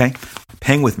significance, okay?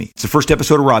 Hang with me. It's the first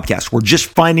episode of Robcast. We're just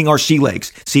finding our sea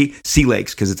legs. See? Sea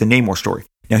legs, because it's a Namor story.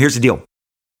 Now, here's the deal.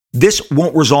 This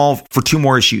won't resolve for 2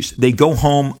 more issues. They go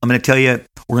home. I'm going to tell you,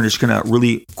 we're just going to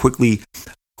really quickly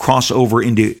cross over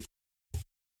into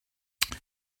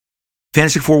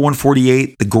Fantastic Four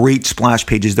 148, the great splash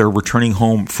pages. They're returning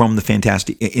home from the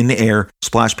Fantastic, in the air,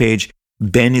 splash page.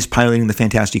 Ben is piloting the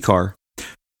Fantastic car.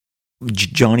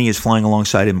 Johnny is flying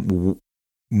alongside him.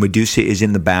 Medusa is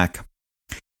in the back.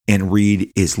 And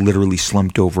Reed is literally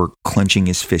slumped over, clenching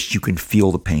his fist. You can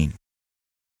feel the pain.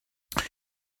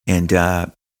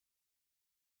 And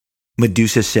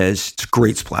Medusa says, it's a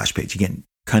great splash page. Again,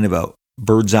 kind of a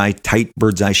tight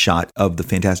bird's eye shot of the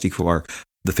Fantastic Four,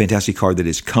 the Fantastic car that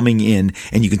is coming in,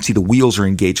 and you can see the wheels are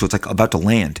engaged, so it's like about to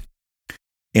land.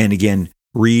 And again,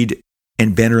 Reed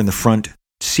and Ben are in the front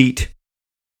seat.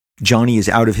 Johnny is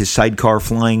out of his sidecar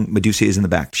flying. Medusa is in the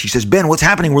back. She says, Ben, what's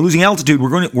happening? We're losing altitude.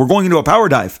 We're going into a power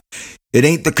dive. It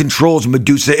ain't the controls,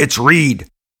 Medusa. It's Reed.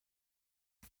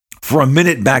 For a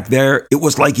minute back there, it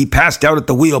was like he passed out at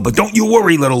the wheel. But don't you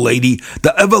worry, little lady.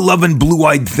 The ever-loving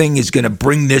blue-eyed thing is going to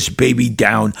bring this baby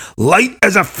down light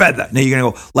as a feather. Now you're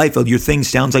going to go, Liefeld, your thing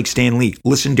sounds like Stan Lee.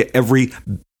 Listen to every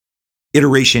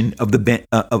iteration of the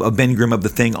Ben Grimm of the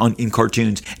thing in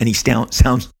cartoons, and he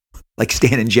sounds like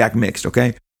Stan and Jack mixed,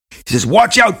 okay? He says,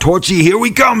 watch out, Torchy, here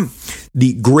we come.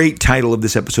 The great title of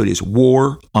this episode is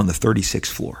War on the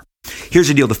 36th Floor. Here's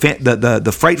the deal.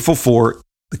 The Frightful Four,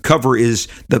 the cover is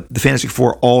the Fantastic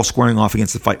Four all squaring off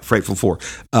against the Frightful Four.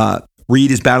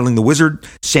 Reed is battling the Wizard.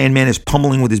 Sandman is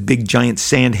pummeling with his big giant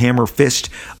sand hammer fist.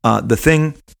 The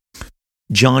Thing,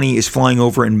 Johnny is flying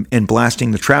over and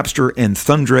blasting the Trapster, and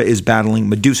Thundra is battling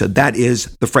Medusa. That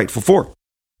is the Frightful Four.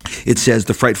 It says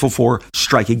the Frightful Four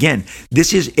strike again.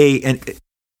 This is a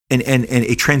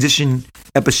transition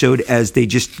episode as they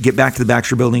just get back to the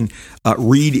Baxter Building.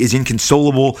 Reed is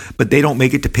inconsolable, but they don't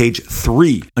make it to page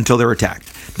 3 until they're attacked.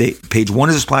 Page 1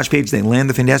 is a splash page. They land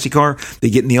the Fantastic car. They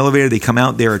get in the elevator. They come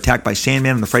out. They're attacked by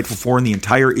Sandman and the Frightful Four, and the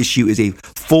entire issue is a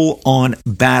full-on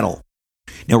battle.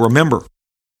 Now remember,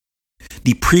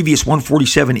 the previous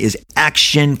 147 is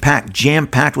action-packed,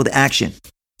 jam-packed with action.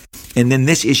 And then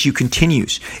this issue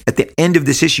continues. At the end of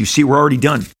this issue, see, we're already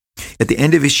done. At the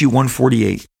end of issue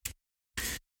 148,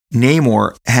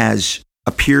 Namor has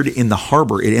appeared in the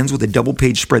harbor. It ends with a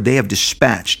double-page spread. They have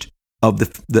dispatched of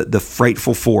the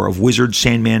Frightful Four of Wizard,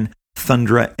 Sandman,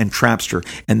 Thundra, and Trapster,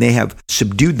 and they have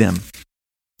subdued them.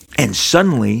 And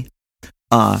suddenly,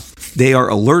 they are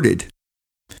alerted.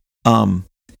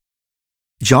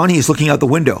 Johnny is looking out the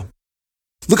window.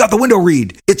 Look out the window,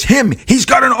 Reed. It's him. He's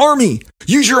got an army.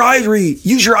 Use your eyes, Reed.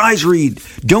 Use your eyes, Reed.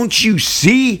 Don't you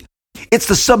see? It's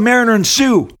the Submariner and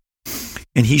Sue.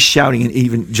 And he's shouting,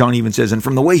 and Johnny even says, and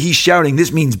from the way he's shouting,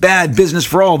 this means bad business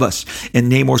for all of us. And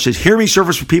Namor says, hear me,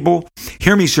 surface people.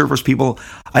 Hear me, surface people.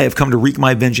 I have come to wreak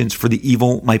my vengeance for the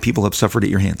evil my people have suffered at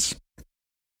your hands.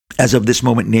 As of this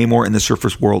moment, Namor and the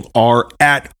surface world are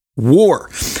at war.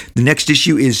 The next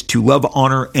issue is To Love,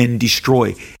 Honor, and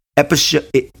Destroy.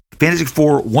 Fantastic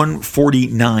Four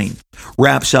 149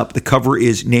 wraps up. The cover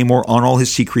is Namor on all his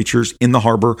sea creatures in the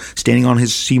harbor, standing on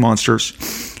his sea monsters.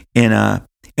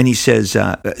 And he says,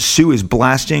 Sue is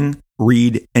blasting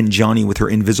Reed and Johnny with her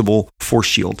invisible force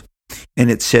shield. And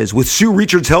it says, with Sue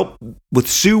Richards' help,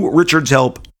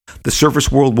 the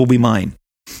surface world will be mine.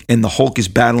 And the Hulk is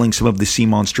battling some of the sea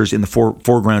monsters in the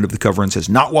foreground of the cover and says,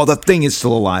 not while the Thing is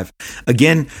still alive.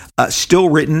 Again, still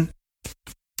written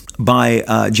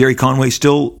by Jerry Conway,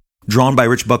 still drawn by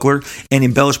Rich Buckler, and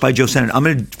embellished by Joe Sennett. I'm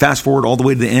going to fast forward all the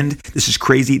way to the end. This is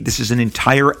crazy. This is an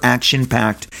entire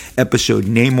action-packed episode.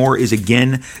 Namor is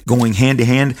again going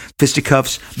hand-to-hand,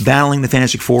 fisticuffs, battling the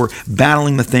Fantastic Four,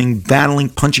 battling the Thing,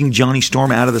 punching Johnny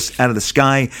Storm out of the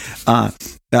sky.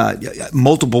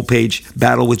 Multiple page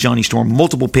battle with Johnny Storm,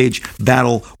 multiple page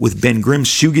battle with Ben Grimm.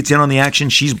 Sue gets in on the action.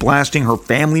 She's blasting her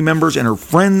family members and her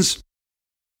friends.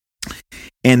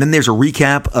 And then there's a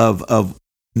recap of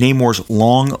Namor's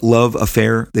long love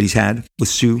affair that he's had with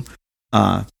Sue,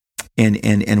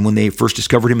 and when they first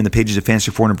discovered him in the pages of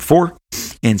Fantastic Four number 4,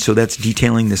 and so that's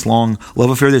detailing this long love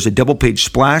affair. There's a double-page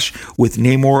splash with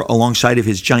Namor alongside of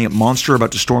his giant monster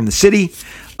about to storm the city.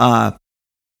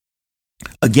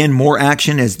 Again, more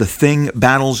action as the Thing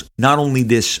battles not only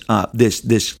this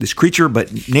creature but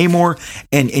Namor,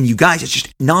 and you guys, it's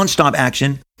just nonstop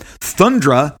action.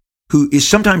 Thundra, who is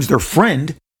sometimes their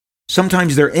friend,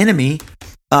 sometimes their enemy,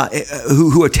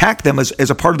 who attacked them as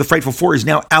a part of the Frightful Four, is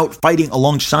now out fighting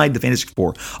alongside the Fantastic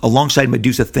Four, alongside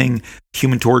Medusa, Thing,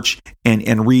 Human Torch,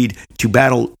 and Reed to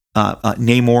battle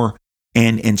Namor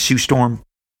and Sue Storm.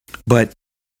 But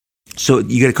so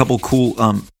you get a couple cool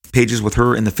pages with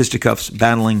her and the fisticuffs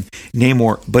battling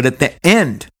Namor. But at the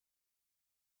end,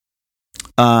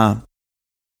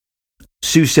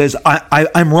 Sue says,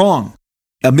 I'm wrong.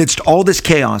 Amidst all this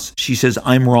chaos, she says,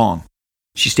 I'm wrong.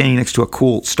 She's standing next to a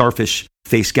cool starfish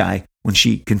face guy when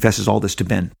she confesses all this to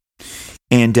Ben.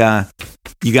 And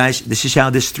you guys, this is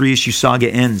how this 3-issue saga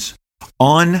ends.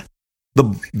 On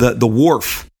the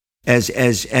wharf, as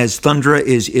Thundra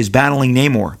is battling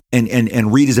Namor,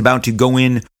 and Reed is about to go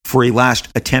in for a last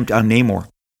attempt on Namor.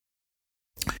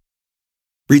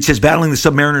 Reed says, battling the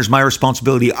Submariner is my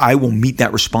responsibility. I will meet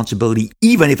that responsibility,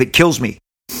 even if it kills me.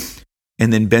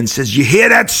 And then Ben says, you hear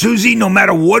that, Susie? No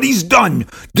matter what he's done,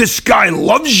 this guy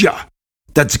loves you.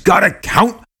 That's got to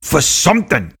count for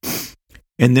something.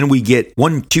 And then we get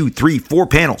 1, 2, 3, 4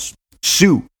 panels.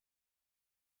 Sue,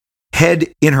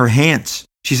 head in her hands.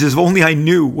 She says, if only I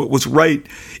knew what was right.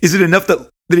 Is it enough that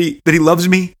he loves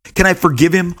me? Can I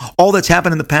forgive him all that's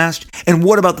happened in the past? And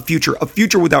what about the future? A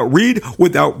future without Reed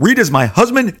as my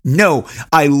husband? No,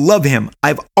 I love him.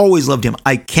 I've always loved him.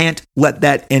 I can't let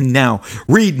that end now.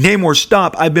 Reed, Namor,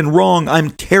 stop. I've been wrong.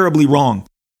 I'm terribly wrong.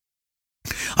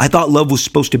 I thought love was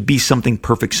supposed to be something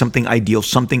perfect, something ideal,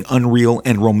 something unreal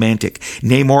and romantic.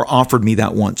 Namor offered me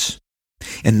that once.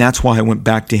 And that's why I went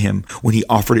back to him when he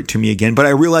offered it to me again. But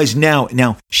I realize now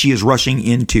she is rushing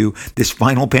into this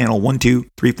final panel, 1, 2,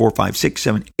 3, 4, 5, 6,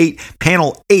 7, 8,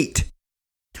 panel 8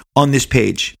 on this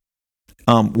page.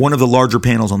 One of the larger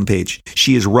panels on the page.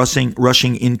 She is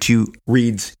rushing into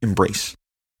Reed's embrace.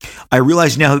 I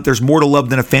realize now that there's more to love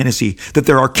than a fantasy, that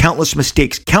there are countless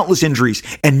mistakes, countless injuries,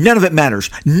 and none of it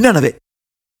matters. None of it.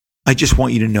 I just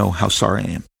want you to know how sorry I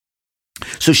am.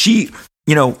 So she,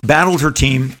 battled her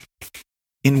team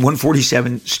in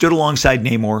 147, stood alongside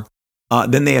Namor.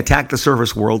 Then they attacked the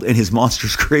surface world, and his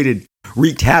monsters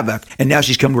wreaked havoc, and now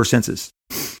she's come to her senses.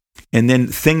 And then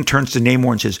Thing turns to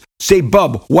Namor and says, say,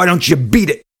 bub, why don't you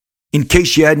beat it? In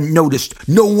case you hadn't noticed,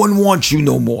 no one wants you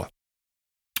no more.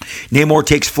 Namor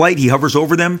takes flight. He hovers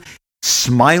over them,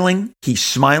 smiling. He's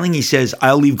smiling. He says,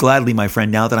 I'll leave gladly, my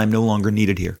friend, now that I'm no longer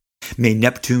needed here. May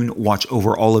Neptune watch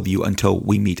over all of you until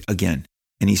we meet again.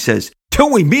 And he says,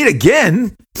 till we meet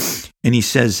again? And he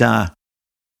says, how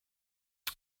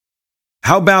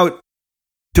about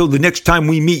till the next time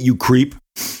we meet, you creep?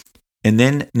 And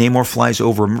then Namor flies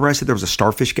over. Remember I said there was a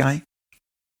starfish guy?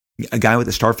 A guy with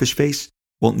a starfish face?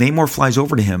 Well, Namor flies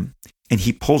over to him and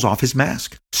he pulls off his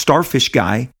mask. Starfish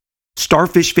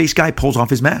face guy pulls off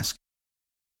his mask.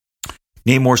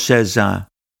 Namor says,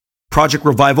 Project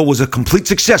Revival was a complete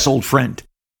success, old friend.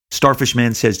 Starfish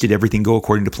Man says, did everything go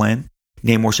according to plan?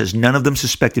 Namor says, none of them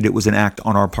suspected it was an act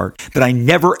on our part, that I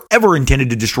never, ever intended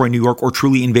to destroy New York or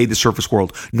truly invade the surface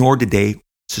world, nor did they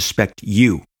suspect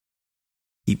you.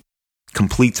 He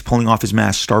completes pulling off his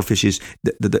mask.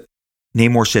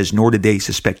 Namor says, nor did they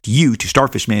suspect you, to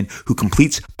Starfish Man, who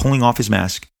completes pulling off his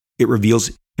mask. It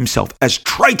reveals himself as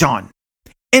Triton,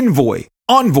 envoy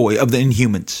of the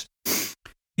Inhumans.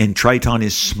 And Triton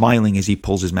is smiling as he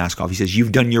pulls his mask off. He says,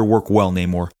 you've done your work well,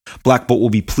 Namor. Black Bolt will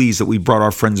be pleased that we brought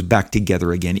our friends back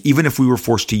together again, even if we were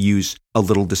forced to use a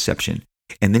little deception.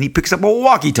 And then he picks up a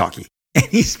walkie-talkie, and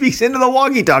he speaks into the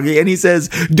walkie-talkie, and he says,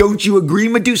 don't you agree,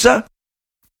 Medusa?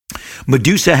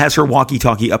 Medusa has her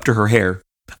walkie-talkie up to her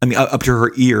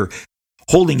ear,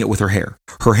 holding it with her hair.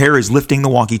 Her hair is lifting the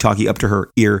walkie-talkie up to her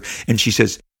ear, and she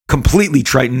says, completely,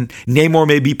 Triton. Namor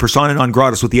may be persona non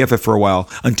grata with the FF for a while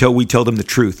until we tell them the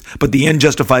truth, but the end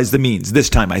justifies the means this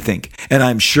time, I think. And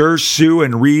I'm sure Sue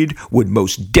and Reed would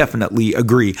most definitely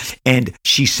agree. And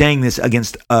she's saying this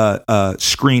against a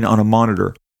screen on a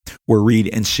monitor where Reed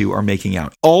and Sue are making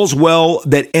out. All's well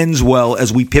that ends well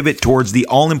as we pivot towards the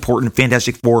all-important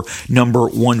Fantastic Four number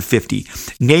 150.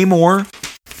 Namor,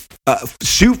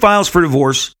 Sue files for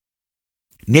divorce.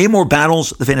 Namor battles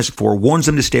the Fantastic Four, warns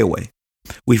them to stay away.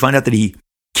 We find out that he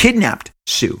kidnapped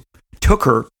Sue, took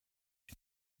her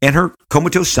and her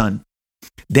comatose son.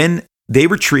 Then they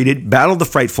retreated, battled the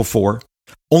Frightful Four,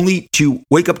 only to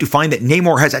wake up to find that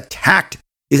Namor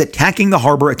is attacking the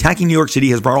harbor, attacking New York City,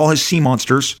 has brought all his sea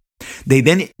monsters. They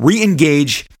then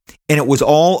re-engage, and it was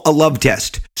all a love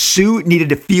test. Sue needed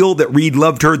to feel that Reed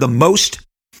loved her the most,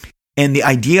 and the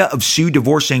idea of Sue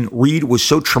divorcing Reed was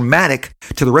so traumatic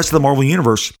to the rest of the Marvel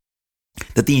Universe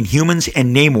that the Inhumans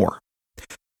and Namor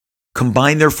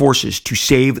combined their forces to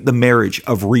save the marriage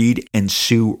of Reed and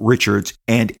Sue Richards,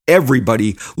 and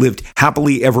everybody lived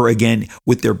happily ever again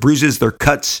with their bruises, their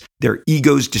cuts, their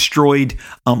egos destroyed,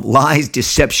 lies,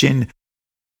 deception.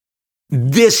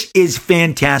 This is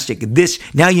fantastic.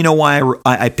 Now you know why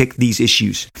I picked these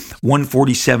issues.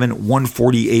 147,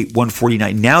 148,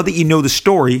 149. Now that you know the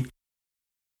story,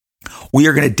 we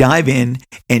are going to dive in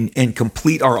and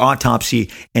complete our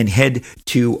autopsy and head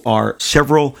to our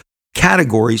several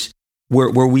categories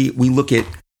where we look at,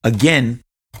 again,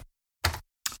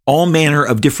 all manner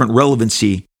of different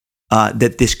relevancy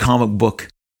that this comic book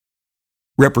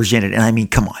represented. And I mean,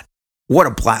 come on, what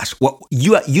a blast.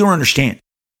 You don't understand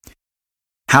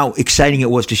how exciting it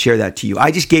was to share that to you.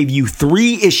 I just gave you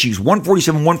 3 issues,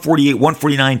 147, 148,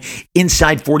 149,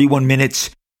 inside 41 minutes.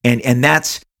 And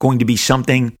that's going to be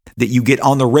something that you get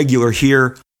on the regular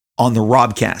here on the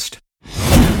Robcast.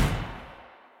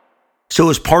 So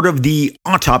as part of the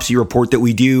autopsy report that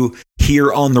we do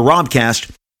here on the Robcast,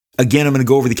 Again, I'm going to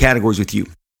go over the categories with you.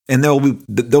 And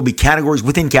there'll be categories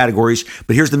within categories,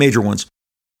 but here's the major ones.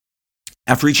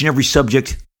 After each and every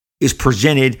subject is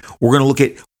presented, we're going to look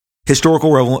at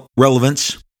historical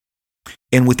relevance.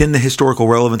 And within the historical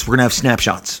relevance, we're going to have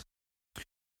snapshots.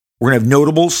 We're going to have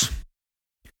notables,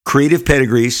 creative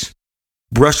pedigrees,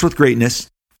 brushed with greatness.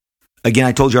 Again,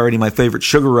 I told you already my favorite,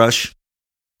 Sugar Rush,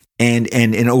 and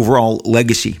an overall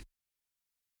legacy.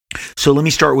 So let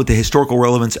me start with the historical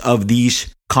relevance of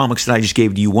these comics that I just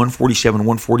gave to you, 147,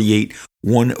 148,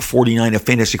 149 of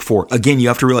Fantastic Four. Again, you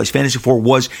have to realize Fantastic Four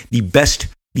was the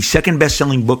second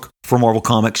best-selling book for Marvel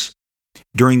Comics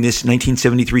during this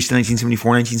 1973 to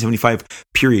 1974, 1975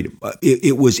 period.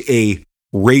 It was a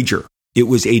rager. It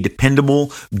was a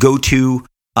dependable, go-to,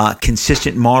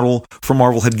 consistent model for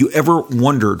Marvel. Have you ever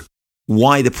wondered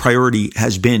why the priority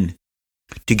has been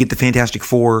to get the Fantastic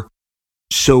Four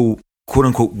so quote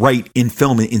unquote right in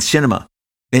film, in cinema,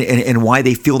 and why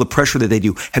they feel the pressure that they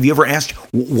do? Have you ever asked,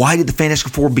 why did the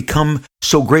Fantastic Four become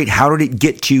so great? How did it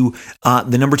get to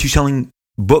the number 2 selling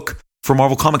book for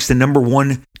Marvel Comics, the number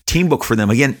 1 team book for them?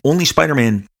 Again, only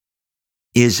Spider-Man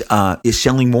is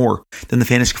selling more than the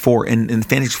Fantastic Four, and the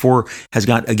Fantastic Four has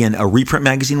got, again, a reprint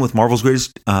magazine with Marvel's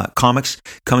greatest comics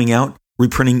coming out,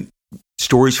 reprinting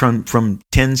stories from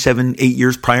 10, 7, 8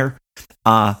 years prior.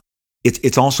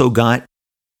 It's also got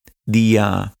the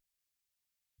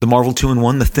Marvel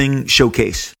 2-in-1, the Thing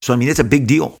showcase. So, I mean, it's a big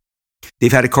deal.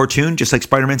 They've had a cartoon, just like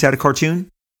Spider-Man's had a cartoon.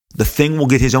 The Thing will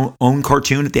get his own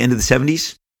cartoon at the end of the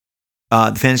 70s.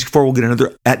 The Fantastic Four will get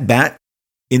another at-bat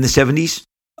in the 70s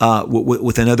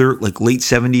with another like late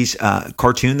 70s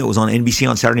cartoon that was on NBC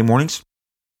on Saturday mornings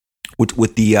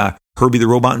with the Herbie the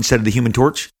Robot instead of the Human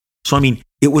Torch. So, I mean,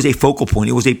 it was a focal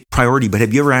point. It was a priority. But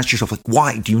have you ever asked yourself, like,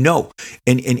 why? Do you know?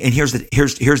 And here's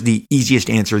the easiest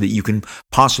answer that you can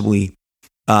possibly,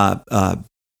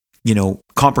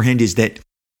 comprehend, is that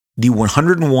the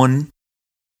 101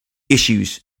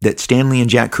 issues that Stan Lee and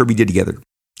Jack Kirby did together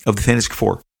of the Fantastic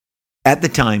Four, at the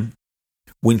time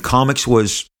when comics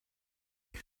was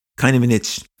kind of in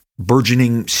its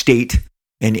burgeoning state,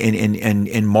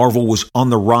 and Marvel was on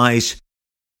the rise,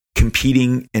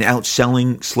 competing and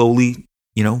outselling slowly,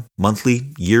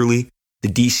 monthly, yearly, the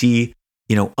DC,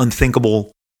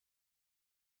 unthinkable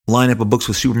lineup of books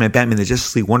with Superman, Batman, the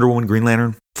Justice League, Wonder Woman, Green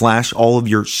Lantern, Flash, all of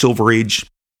your Silver Age,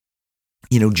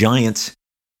 giants.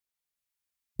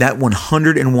 That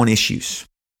 101 issues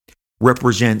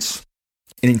represents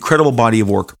an incredible body of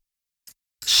work.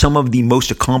 Some of the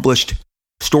most accomplished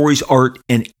stories, art,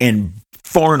 and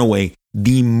far and away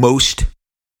the most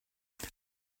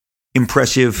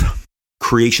impressive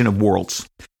creation of worlds.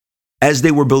 As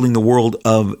they were building the world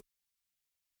of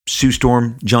Sue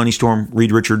Storm, Johnny Storm,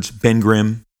 Reed Richards, Ben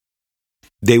Grimm,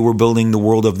 they were building the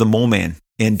world of the Mole Man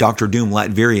and Doctor Doom,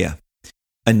 Latveria,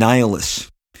 Annihilus.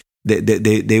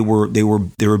 They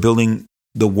were building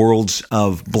the worlds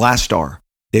of Blastar.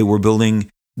 They were building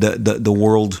the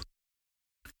world,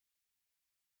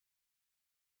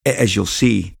 as you'll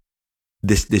see,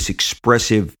 this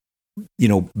expressive,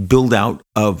 build out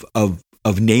of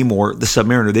Namor, the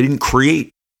Submariner. They didn't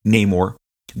create Namor.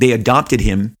 They adopted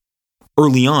him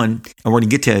early on, and we're going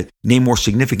to get to Namor's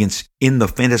significance in the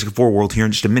Fantastic Four world here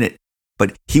in just a minute.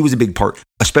 But he was a big part,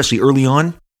 especially early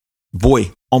on.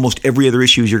 Boy, almost every other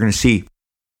issue you're going to see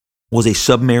was a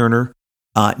Submariner,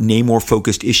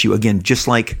 Namor-focused issue. Again, just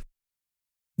like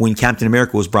when Captain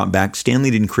America was brought back, Stan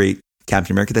Lee didn't create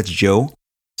Captain America. That's Joe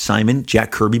Simon,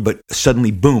 Jack Kirby, but suddenly,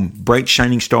 boom, bright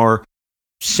shining star,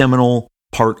 seminal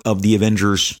part of the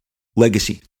Avengers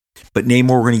legacy. But Namor,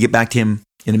 we're going to get back to him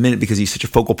in a minute because he's such a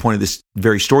focal point of this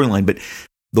very storyline. But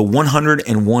the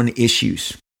 101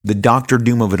 issues, the Doctor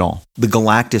Doom of it all, the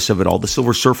Galactus of it all, the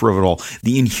Silver Surfer of it all,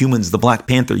 the Inhumans, the Black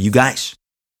Panther, you guys,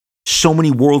 so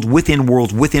many worlds within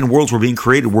worlds were being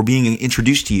created, were being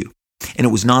introduced to you. And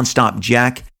it was nonstop.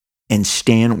 Jack and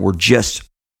Stan were just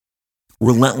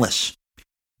relentless.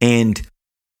 And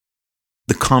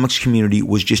the comics community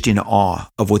was just in awe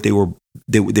of what they were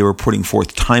putting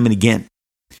forth time and again.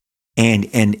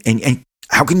 And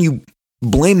how can you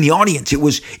blame the audience? It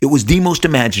was the most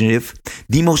imaginative,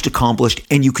 the most accomplished,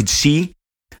 and you could see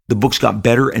the books got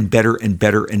better and better and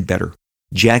better and better.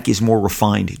 Jack is more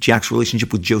refined. Jack's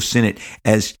relationship with Joe Sinnott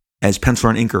as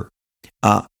penciler and inker.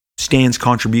 Stan's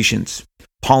contributions,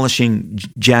 polishing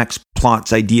Jack's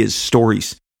plots, ideas,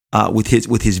 stories, with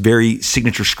his very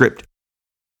signature script.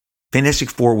 Fantastic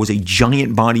Four was a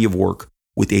giant body of work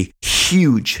with a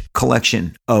huge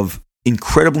collection of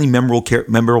incredibly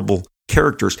memorable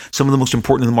characters, some of the most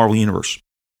important in the Marvel Universe.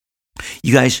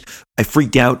 You guys, I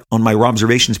freaked out on my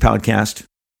Robservations podcast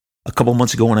a couple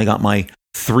months ago when I got my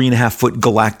 3.5 foot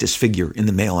Galactus figure in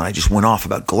the mail, and I just went off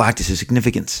about Galactus'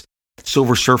 significance.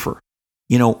 Silver Surfer.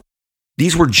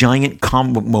 These were giant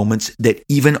comic book moments that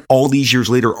even all these years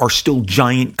later are still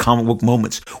giant comic book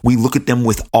moments. We look at them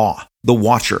with awe. The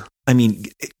Watcher.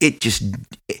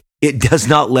 It does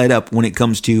not let up when it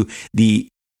comes to the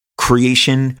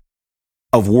creation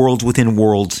of worlds within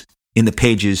worlds in the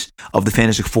pages of the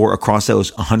Fantastic Four across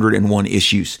those 101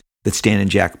 issues that Stan and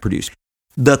Jack produced.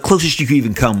 The closest you can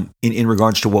even come in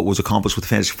regards to what was accomplished with the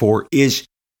Fantastic Four is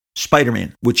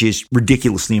Spider-Man, which is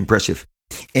ridiculously impressive.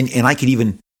 And I could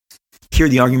even hear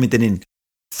the argument that in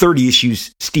 30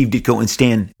 issues, Steve Ditko and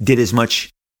Stan did as much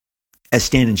as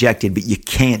Stan and Jack did, but you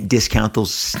can't discount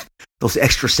those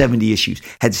extra 70 issues.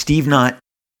 Had Steve not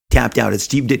tapped out, had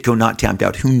Steve Ditko not tapped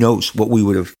out, who knows what we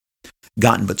would have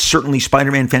gotten. But certainly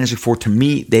Spider-Man, Fantastic Four, to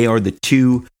me, they are the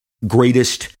two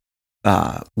greatest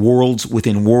worlds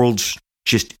within worlds,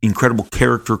 just incredible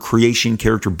character creation,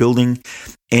 character building.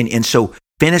 And so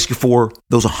Fantastic Four,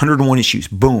 those 101 issues,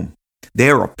 boom, they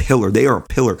are a pillar. They are a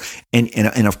pillar.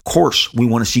 And of course, we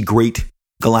want to see great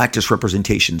Galactus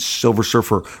representations, Silver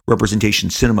Surfer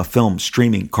representations, cinema, film,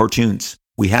 streaming, cartoons.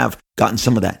 We have gotten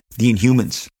some of that. The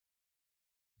Inhumans.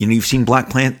 You've seen Black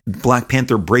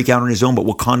Panther break out on his own, but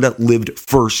Wakanda lived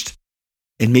first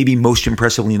and maybe most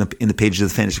impressively in the pages of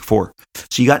the Fantastic Four.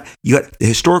 So you got the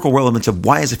historical relevance of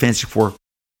why is the Fantastic Four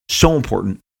so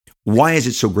important? Why is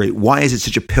it so great? Why is it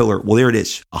such a pillar? Well, there it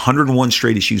is. 101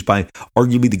 straight issues by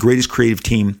arguably the greatest creative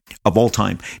team of all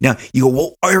time. Now, you go,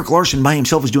 well, Erik Larsen by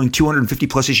himself is doing 250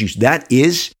 plus issues. That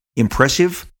is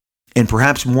impressive, and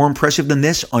perhaps more impressive than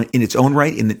this in its own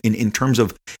right, in terms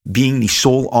of being the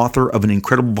sole author of an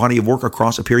incredible body of work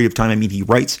across a period of time. He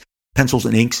writes, pencils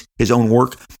and inks his own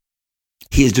work.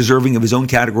 He is deserving of his own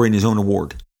category and his own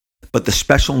award. But the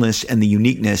specialness and the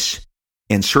uniqueness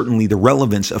and certainly the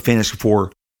relevance of Fantastic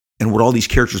Four and what all these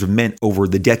characters have meant over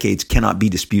the decades cannot be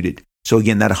disputed. So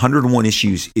again, that 101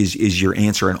 issues is your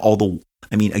answer. And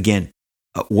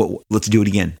let's do it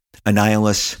again.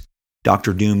 Annihilus,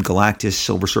 Doctor Doom, Galactus,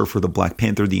 Silver Surfer, the Black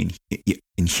Panther, the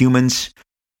Inhumans,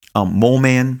 Mole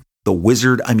Man, the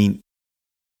Wizard.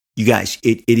 You guys,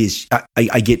 it is,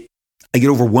 I get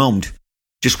overwhelmed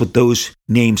just with those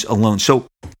names alone. So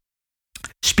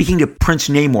speaking to Prince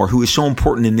Namor, who is so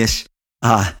important in this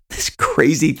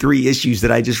crazy 3 issues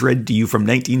that I just read to you from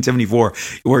 1974,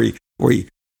 where he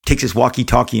takes his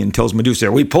walkie-talkie and tells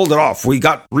Medusa, "We pulled it off. We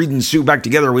got Reed and Sue back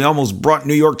together. We almost brought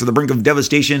New York to the brink of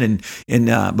devastation,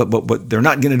 but they're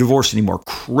not going to divorce anymore."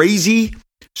 Crazy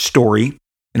story, and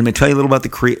I'm going to tell you a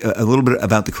little bit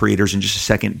about the creators in just a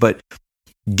second. But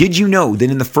did you know that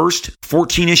in the first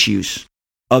 14 issues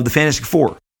of the Fantastic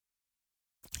Four,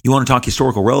 you want to talk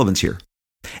historical relevance here?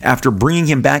 After bringing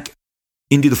him back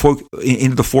into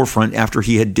the forefront after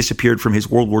he had disappeared from his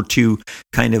World War II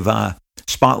kind of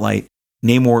spotlight,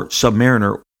 Namor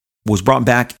Submariner was brought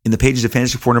back in the pages of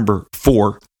Fantastic Four number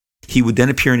 4. He would then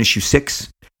appear in issue 6,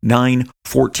 9,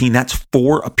 14. That's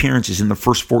 4 appearances in the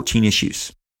first 14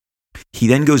 issues. He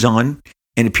then goes on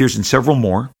and appears in several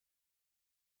more.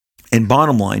 And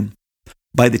bottom line,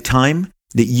 by the time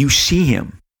that you see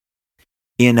him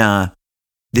in,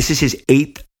 this is his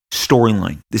 8th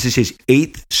storyline. This is his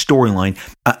 8th storyline.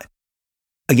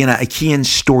 Again, I key in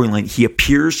storyline. He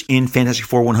appears in Fantastic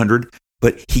Four 100,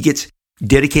 but he gets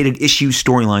dedicated issue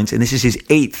storylines, and this is his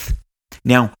 8th.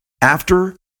 Now,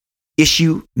 after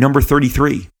issue number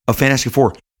 33 of Fantastic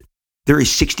Four, there is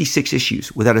 66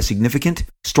 issues without a significant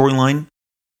storyline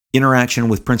interaction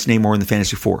with Prince Namor in the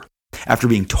Fantastic Four. After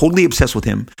being totally obsessed with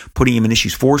him, putting him in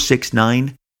issues 4, 6,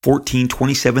 9, 14,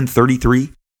 27,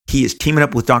 33, he is teaming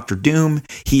up with Doctor Doom.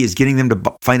 He is getting them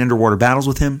to fight underwater battles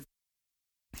with him.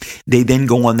 They then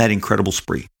go on that incredible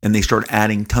spree, and they start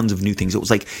adding tons of new things. It was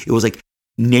like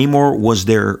Namor was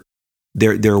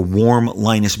their warm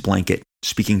Linus blanket,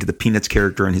 speaking to the Peanuts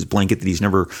character and his blanket that he's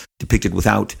never depicted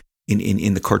without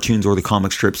in the cartoons or the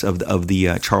comic strips of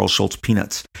the Charles Schultz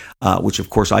Peanuts, which of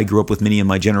course I grew up with. Many in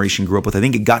my generation grew up with. I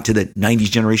think it got to the 90s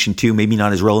generation too, maybe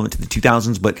not as relevant to the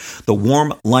 2000s, but the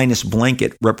warm Linus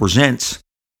blanket represents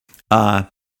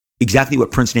exactly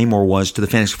what Prince Namor was to the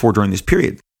Fantastic Four during this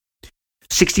period.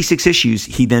 66 issues,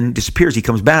 he then disappears. He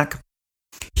comes back.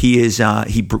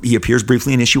 He appears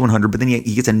briefly in issue 100, but then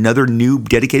he gets another new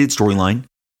dedicated storyline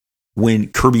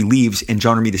when Kirby leaves and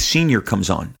John Romita Sr. comes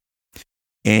on.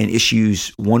 And issues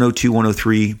 102,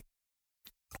 103,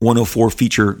 104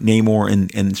 feature Namor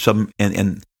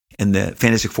and the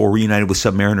Fantastic Four reunited with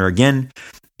Submariner again,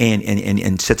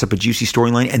 and sets up a juicy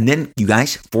storyline. And then, you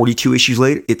guys, 42 issues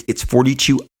later, it's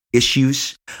 42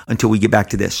 issues until we get back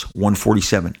to this,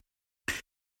 147.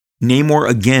 Namor,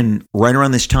 again, right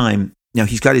around this time, Now,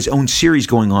 he's got his own series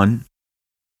going on,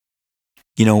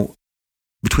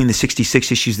 between the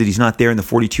 66 issues that he's not there and the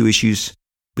 42 issues,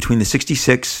 between the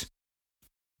 66,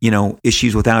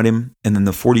 issues without him and then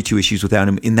the 42 issues without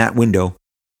him. In that window,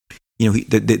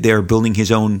 they're building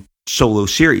his own solo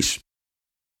series.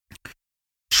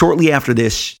 Shortly after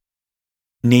this,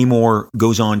 Namor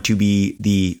goes on to be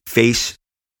the face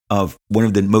of one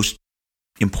of the most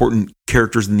important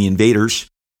characters in the Invaders,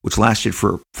 which lasted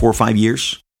for 4 or 5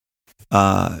 years,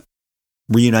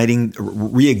 relaunching,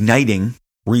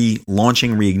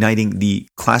 reigniting the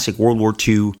classic World War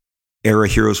II era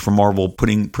heroes from Marvel,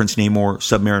 putting Prince Namor,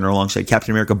 Submariner alongside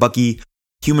Captain America, Bucky,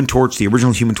 Human Torch, the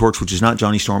original Human Torch, which is not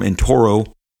Johnny Storm, and Toro,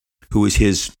 who is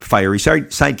his fiery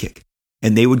sidekick.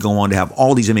 And they would go on to have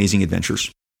all these amazing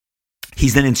adventures.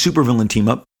 He's then in Supervillain Team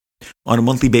Up on a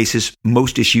monthly basis,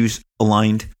 most issues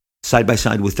aligned side by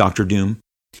side with Doctor Doom.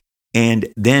 And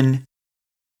then,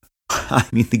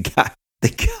 the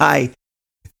guy,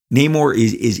 Namor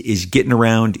is getting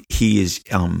around. He is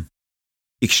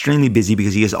extremely busy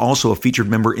because he is also a featured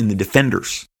member in the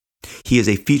Defenders. He is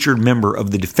a featured member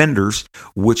of the Defenders,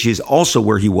 which is also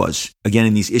where he was, again,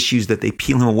 in these issues that they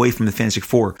peel him away from the Fantastic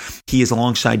Four. He is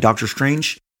alongside Doctor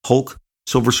Strange, Hulk,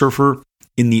 Silver Surfer,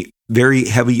 in the very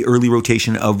heavy early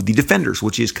rotation of the Defenders,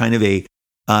 which is kind of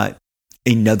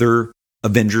another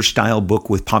Avengers-style book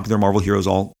with popular Marvel heroes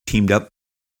all teamed up.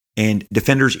 And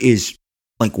Defenders is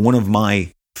like one of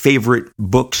my favorite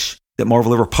books that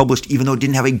Marvel ever published, even though it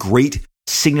didn't have a great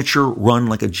signature run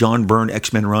like a John Byrne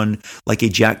X-Men run, like a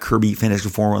Jack Kirby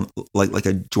Fantastic Four run, like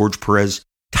a George Perez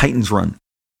Titans run.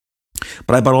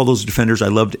 But I bought all those Defenders. I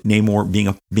loved Namor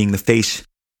being the face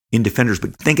in Defenders.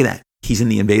 But think of that. He's in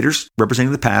the Invaders,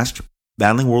 representing the past,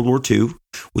 battling World War II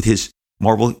with his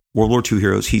Marvel World War II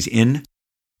heroes. He's in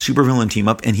Supervillain Team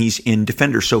Up, and he's in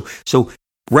Defenders. So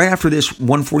right after this,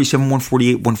 147,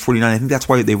 148, 149, I think that's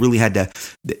why they really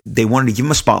they wanted to give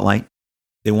him a spotlight.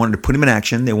 They wanted to put him in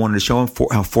action. They wanted to show him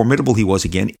how formidable he was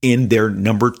again in their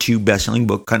number 2 best-selling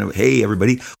book. Kind of, hey,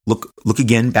 everybody, look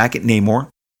again back at Namor.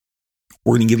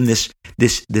 We're going to give him this.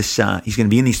 He's going to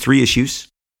be in these 3 issues,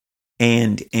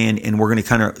 and we're going to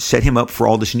kind of set him up for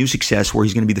all this new success, where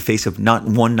he's going to be the face of not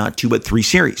 1, not 2, but 3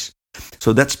 series.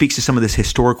 So that speaks to some of this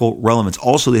historical relevance.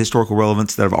 Also, the historical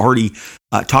relevance that I've already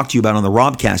talked to you about on the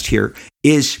Robcast here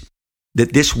is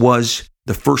that this was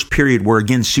the first period where,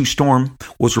 again, Sue Storm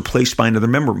was replaced by another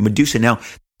member, Medusa. Now,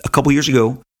 a couple years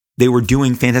ago, they were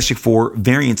doing Fantastic Four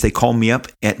variants. They called me up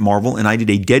at Marvel, and I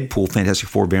did a Deadpool Fantastic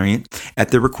Four variant. At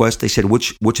their request, they said,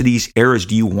 which of these eras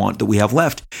do you want that we have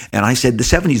left? And I said the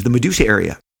 70s, the Medusa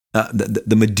era.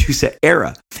 The Medusa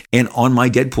era. And on my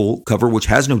Deadpool cover, which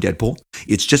has no Deadpool,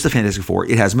 it's just the Fantastic Four,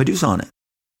 it has Medusa on it.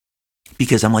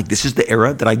 Because I'm like, this is the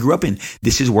era that I grew up in.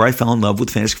 This is where I fell in love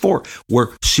with Fantastic Four, where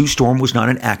Sue Storm was not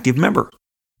an active member.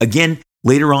 Again,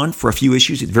 later on, for a few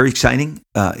issues, it's very exciting.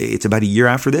 It's about a year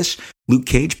after this. Luke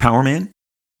Cage, Power Man,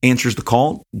 answers the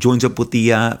call, joins up with the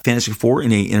Fantastic Four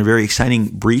in a very exciting,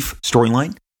 brief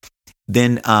storyline.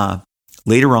 Then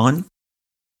later on,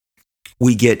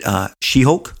 we get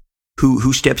She-Hulk,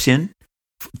 who steps in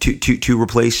to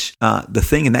replace the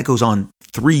Thing, and that goes on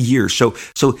 3 years. So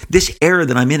this era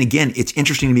that I'm in, again, it's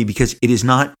interesting to me because it is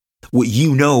not what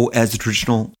you know as the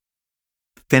traditional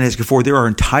Fantastic Four.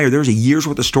 There's a year's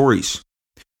worth of stories.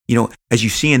 As you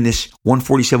see in this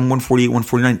 147, 148,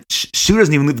 149, Sue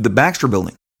doesn't even live at the Baxter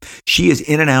Building. She is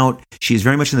in and out. She is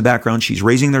very much in the background. She's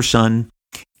raising their son,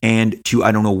 and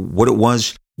I don't know what it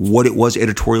was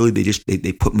editorially.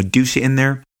 They put Medusa in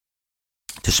there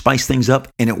to spice things up,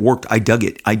 and it worked. I dug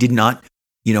it. I did not,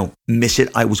 miss it.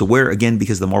 I was aware, again,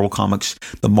 because the Marvel Comics,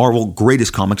 the Marvel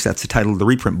Greatest Comics, that's the title of the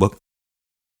reprint book,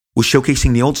 was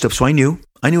showcasing the old stuff. So I knew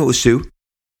it was Sue.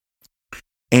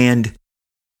 And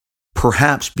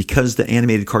perhaps because the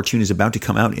animated cartoon is about to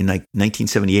come out in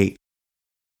 1978,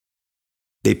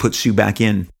 they put Sue back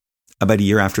in about a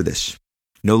year after this.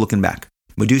 No looking back.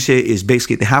 Medusa is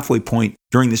basically at the halfway point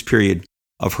during this period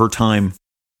of her time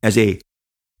as a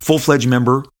full-fledged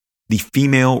member, the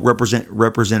female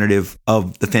representative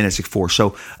of the Fantastic Four.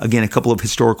 So again, a couple of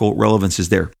historical relevances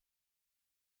there.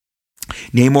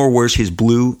 Namor wears his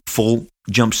blue full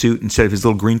jumpsuit instead of his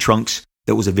little green trunks.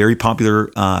 That was a very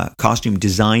popular costume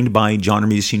designed by John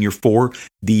Romita Sr. for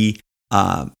the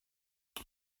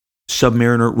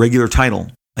Submariner regular title.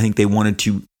 I think they wanted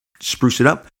to spruce it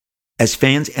up. As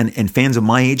fans and fans of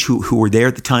my age who were there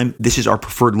at the time, this is our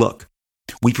preferred look.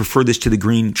 We prefer this to the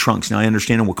green trunks. Now, I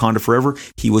understand in Wakanda Forever,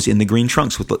 he was in the green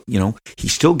trunks with, he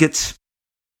still gets,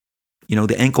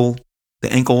 the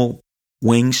ankle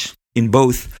wings in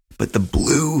both, but the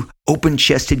blue,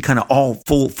 open-chested, kind of all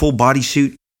full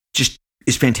bodysuit, just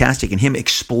is fantastic. And him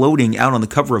exploding out on the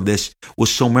cover of this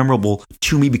was so memorable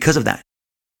to me because of that.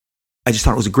 I just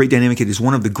thought it was a great dynamic. It is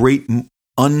one of the great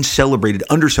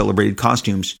undercelebrated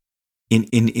costumes in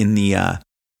the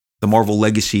Marvel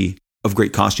legacy of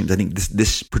great costumes. I think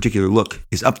this particular look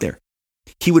is up there.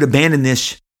 He would abandon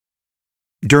this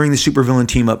during the supervillain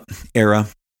team-up era.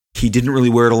 He didn't really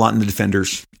wear it a lot in the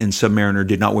Defenders, and Submariner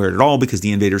did not wear it at all because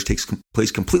the Invaders takes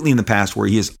place completely in the past, where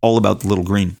he is all about the little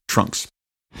green trunks.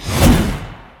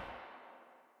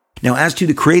 Now, as to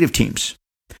the creative teams,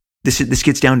 this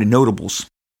gets down to notables.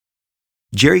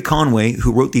 Jerry Conway,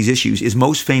 who wrote these issues, is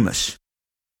most famous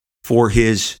for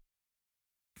his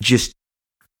just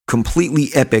completely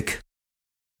epic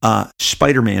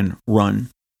Spider-Man run,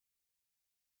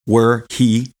 where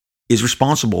he is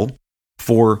responsible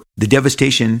for the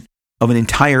devastation of an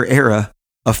entire era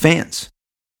of fans.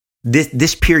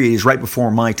 This period is right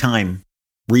before my time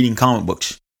reading comic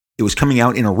books. It was coming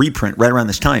out in a reprint right around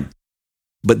this time.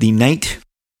 But the night,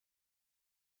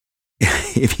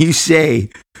 if you say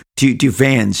to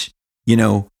fans,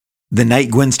 the night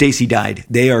Gwen Stacy died,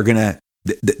 they are gonna,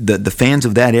 the fans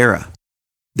of that era,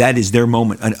 that is their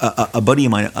moment. A buddy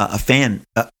of mine, a fan,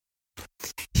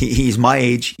 he's my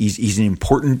age. He's an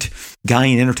important guy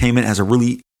in entertainment, has a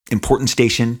really important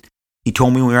station. He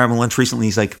told me when we were having lunch recently,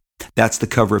 he's like, that's the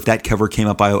cover. If that cover came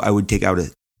up, I would take out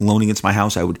a loan against my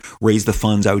house. I would raise the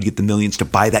funds. I would get the millions to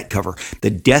buy that cover. The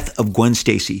death of Gwen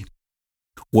Stacy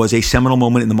was a seminal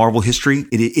moment in the Marvel history.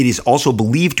 It is also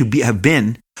believed to have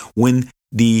been when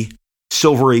the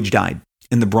Silver Age died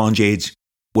and the Bronze Age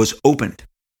was opened.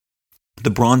 The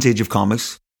Bronze Age of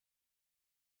comics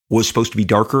was supposed to be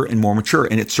darker and more mature,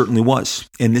 and it certainly was.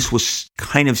 And this was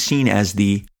kind of seen as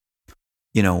the,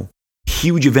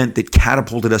 huge event that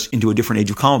catapulted us into a different age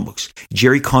of comic books.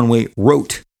 Jerry Conway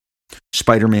wrote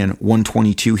Spider-Man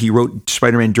 122. He wrote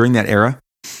Spider-Man during that era,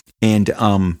 and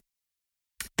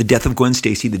the death of Gwen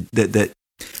Stacy, that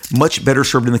much better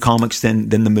served in the comics than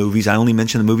the movies. I only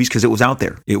mention the movies because it was out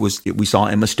there. We saw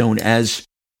Emma Stone as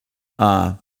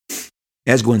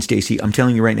Gwen Stacy. I'm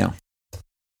telling you right now.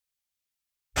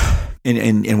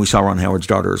 And we saw Ron Howard's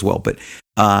daughter as well. But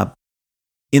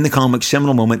in the comics,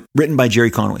 seminal moment written by Jerry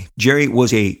Conway. Jerry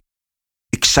was a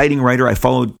exciting writer. I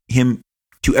followed him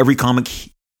to every comic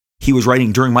he was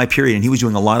writing during my period, and he was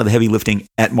doing a lot of the heavy lifting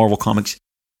at Marvel Comics.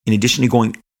 In addition to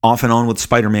going off and on with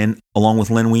Spider-Man, along with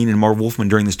Len Wein and Marv Wolfman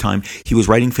during this time, he was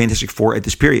writing Fantastic Four at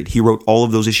this period. He wrote all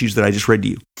of those issues that I just read to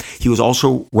you. He will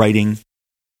also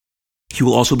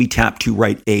be tapped to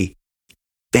write a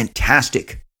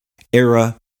fantastic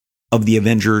era of the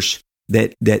Avengers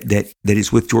that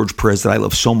is with George Perez that I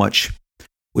love so much,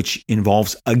 which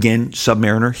involves, again,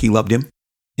 Submariner. He loved him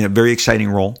in a very exciting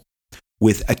role,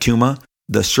 with Atuma,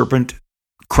 the Serpent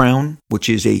Crown, which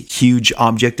is a huge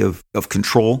object of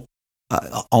control,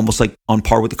 almost like on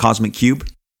par with the Cosmic Cube,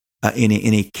 in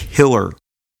a killer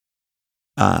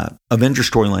Avenger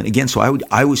storyline. Again, so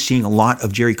I was seeing a lot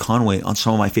of Jerry Conway on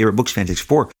some of my favorite books: Fantastic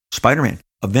Four, Spider-Man,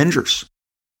 Avengers.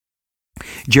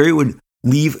 Jerry would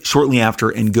leave shortly after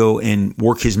and go and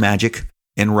work his magic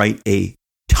and write a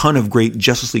ton of great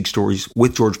Justice League stories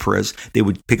with George Perez. They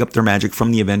would pick up their magic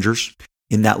from the Avengers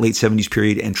in that late 70s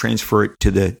period and transfer it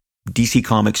to the DC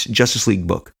Comics Justice League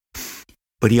book.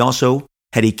 But he also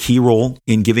had a key role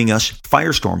in giving us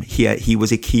Firestorm. He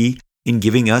was a key in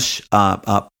giving us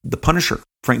the Punisher,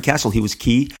 Frank Castle. He was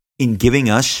key in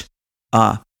giving us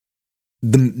the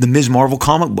Ms. Marvel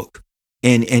comic book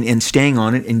and staying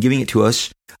on it and giving it to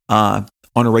us on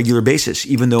a regular basis.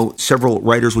 Even though several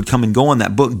writers would come and go on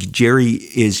that book, Jerry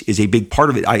is a big part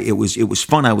of it. It was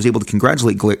fun. I was able to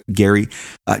congratulate Jerry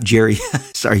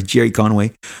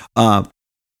Conway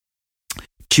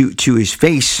to his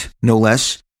face, no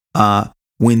less,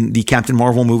 when the Captain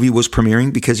Marvel movie was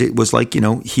premiering, because it was like,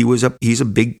 he's a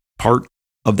big part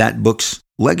of that book's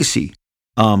legacy.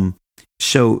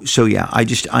 So yeah,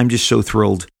 I'm just so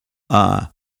thrilled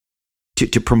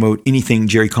to promote anything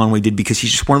Jerry Conway did, because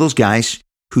he's just one of those guys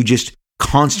who just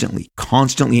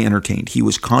constantly entertained. He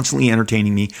was constantly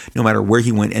entertaining me no matter where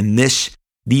he went. And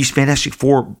these Fantastic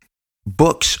Four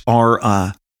books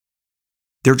are,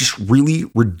 they're just really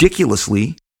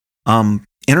ridiculously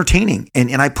entertaining.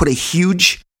 And I put a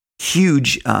huge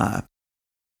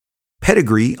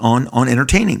pedigree on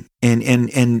entertaining.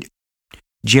 And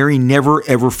Jerry never,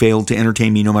 ever failed to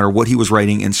entertain me no matter what he was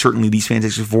writing. And certainly this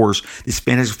Fantastic Four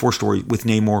story with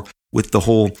Namor, with the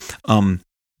whole,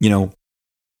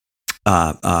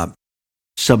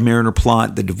 Submariner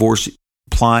plot, the divorce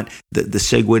plot, the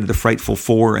segue to the Frightful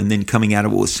Four, and then coming out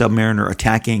of it with Submariner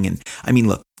attacking. And I mean,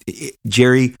 look,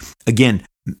 Jerry, again,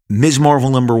 Ms. Marvel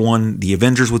 #1, the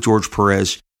Avengers with George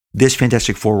Perez, this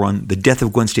Fantastic Four run, the death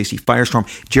of Gwen Stacy, Firestorm.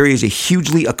 Jerry is a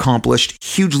hugely accomplished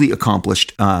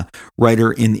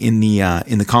writer in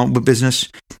the comic book business.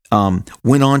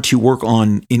 Went on to work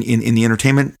on in the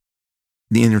entertainment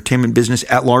business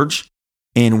at large,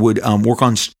 and would work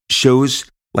on shows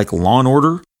like Law and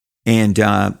Order and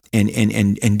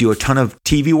do a ton of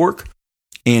TV work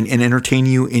and entertain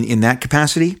you in that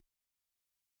capacity.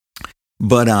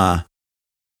 But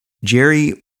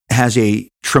Jerry has a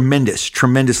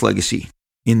tremendous legacy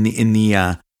in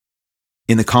the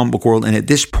comic book world, and at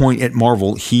this point at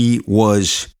Marvel, he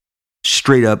was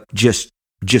straight up just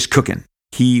cooking.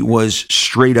 He was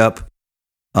straight up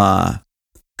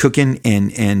cooking,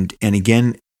 and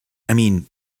again, I mean,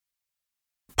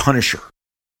 Punisher.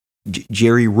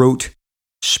 Jerry wrote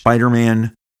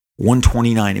Spider-Man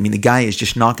 129. I mean, the guy is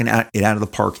just knocking it out of the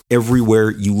park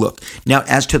everywhere you look. Now,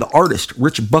 as to the artist,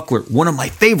 Rich Buckler, one of my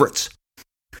favorites.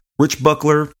 Rich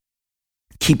Buckler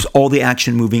keeps all the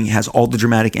action moving, has all the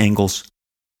dramatic angles.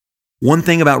 One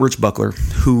thing about Rich Buckler,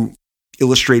 who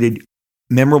illustrated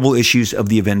memorable issues of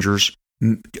the Avengers,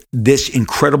 this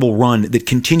incredible run that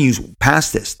continues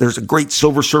past this. There's a great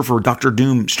Silver Surfer, Dr.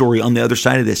 Doom story on the other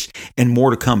side of this, and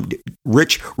more to come.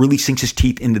 Rich really sinks his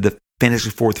teeth into the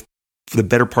Fantastic Four for the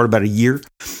better part of about a year.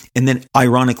 And then,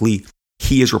 ironically,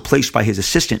 he is replaced by his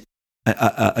assistant,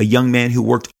 a young man who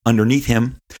worked underneath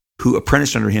him, who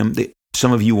apprenticed under him, that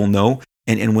some of you will know,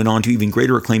 and went on to even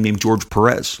greater acclaim, named George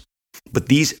Perez. But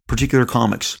these particular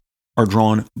comics are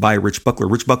drawn by Rich Buckler.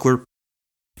 Rich Buckler,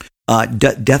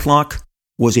 Deathlock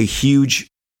was a huge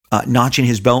notch in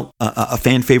his belt, a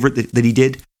fan favorite that he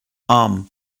did.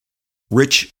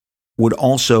 Rich would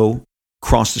also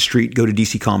cross the street, go to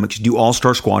DC Comics, do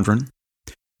All-Star Squadron,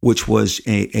 which was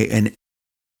an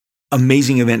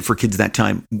amazing event for kids that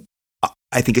time.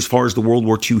 I think as far as the World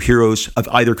War II heroes of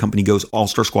either company goes,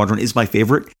 All-Star Squadron is my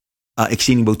favorite,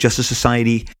 exceeding both Justice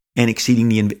Society and exceeding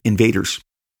the Invaders.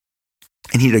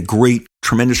 And he had a great,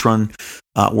 tremendous run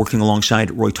working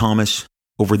alongside Roy Thomas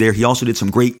over there. He also did some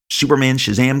great Superman,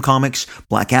 Shazam comics,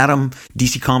 Black Adam,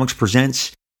 DC Comics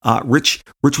Presents. Rich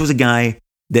was a guy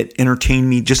that entertained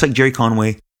me, just like Jerry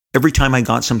Conway. Every time I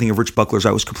got something of Rich Buckler's,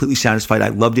 I was completely satisfied. I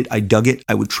loved it. I dug it.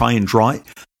 I would try and draw it.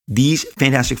 These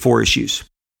Fantastic Four issues,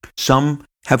 some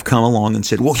have come along and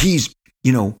said, well, he's,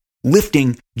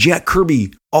 lifting Jack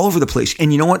Kirby all over the place.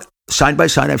 And you know what? Side by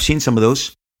side, I've seen some of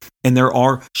those. And there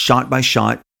are shot by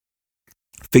shot,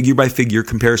 figure by figure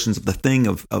comparisons of the Thing,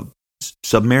 of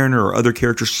Submariner or other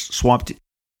characters swapped.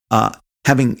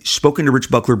 Having spoken to Rich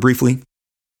Buckler briefly,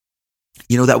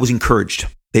 that was encouraged.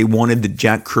 They wanted the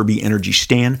Jack Kirby energy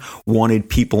stan, wanted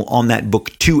people on that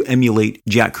book to emulate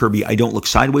Jack Kirby. I don't look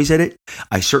sideways at it.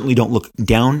 I certainly don't look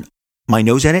down my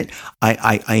nose at it.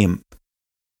 I am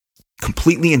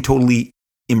completely and totally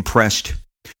impressed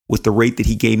with the rate that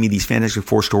he gave me these Fantastic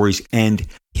Four stories and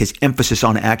his emphasis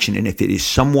on action. And if it is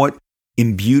somewhat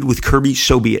imbued with Kirby,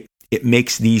 so be it. It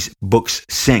makes these books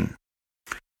sing.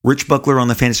 Rich Buckler on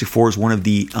the Fantastic Four is one of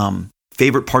the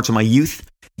favorite parts of my youth.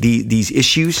 These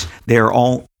issues, they are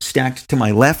all stacked to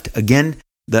my left. Again,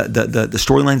 the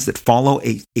storylines that follow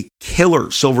a killer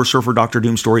Silver Surfer Dr.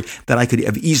 Doom story that I could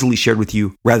have easily shared with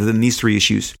you rather than these 3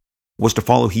 issues was to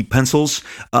follow. He pencils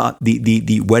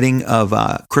the wedding of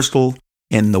Crystal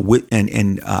and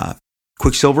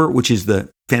Quicksilver, which is the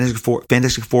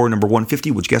Fantastic Four number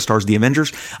 150, which guest stars the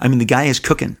Avengers. I mean, the guy is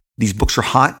cooking. These books are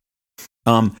hot.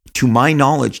 To my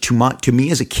knowledge, to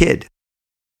me as a kid,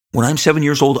 when I'm 7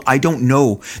 years old, I don't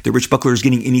know that Rich Buckler is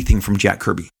getting anything from Jack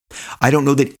Kirby. I don't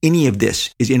know that any of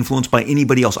this is influenced by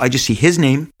anybody else. I just see his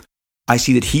name. I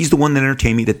see that he's the one that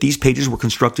entertained me, that these pages were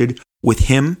constructed with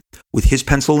him, with his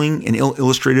penciling and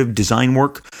illustrative design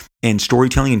work and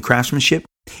storytelling and craftsmanship,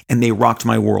 and they rocked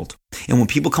my world. And when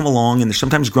people come along and they're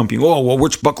sometimes grumpy, oh, well,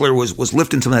 Rich Buckler was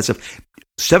lifting some of that stuff.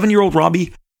 7-year-old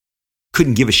Robbie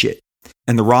couldn't give a shit.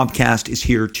 And the Robcast is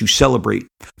here to celebrate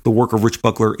the work of Rich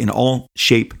Buckler in all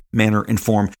shape, manner, and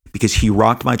form, because he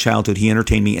rocked my childhood, he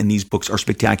entertained me, and these books are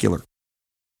spectacular.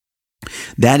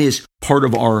 That is part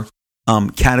of our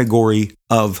category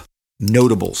of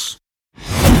notables.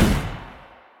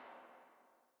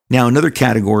 Now, another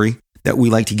category that we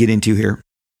like to get into here,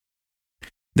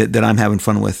 that I'm having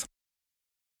fun with.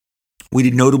 We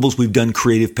did notables, we've done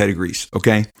creative pedigrees,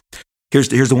 okay? Here's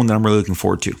the one that I'm really looking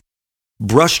forward to.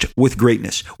 Brushed with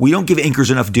greatness. We don't give inkers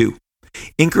enough due.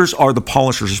 Inkers are the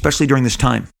polishers, especially during this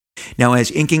time. Now, as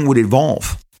inking would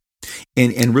evolve,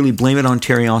 and really blame it on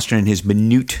Terry Austin and his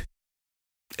minute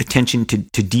attention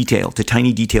to detail, to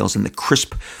tiny details, and the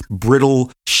crisp,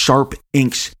 brittle, sharp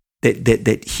inks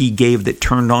that he gave that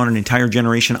turned on an entire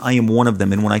generation. I am one of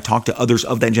them. And when I talk to others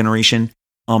of that generation,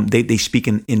 they speak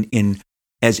in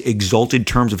as exalted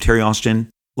terms of Terry Austin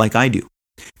like I do,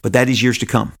 but that is years to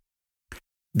come.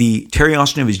 The Terry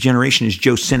Austin of his generation is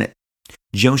Joe Sinnott.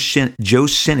 Joe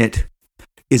Sinnott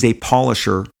is a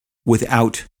polisher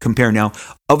without compare. Now,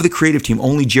 of the creative team,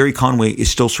 only Jerry Conway is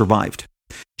still survived.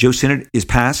 Joe Sinnott is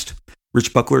passed.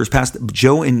 Rich Buckler is passed.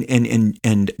 Joe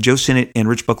and Joe Sinnott and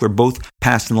Rich Buckler both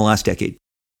passed in the last decade.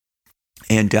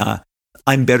 And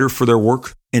I'm better for their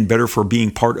work and better for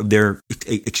being part of their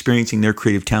experiencing their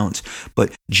creative talents.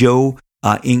 But Joe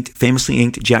famously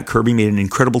inked Jack Kirby, made an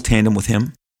incredible tandem with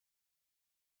him,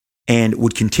 and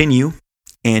would continue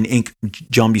and ink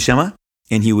John Buscema,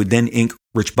 and he would then ink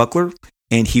Rich Buckler,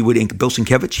 and he would ink Bill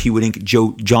Sienkiewicz, he would ink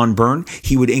John Byrne,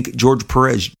 he would ink George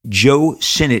Perez. Joe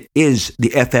Sinnott is the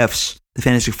FF's, the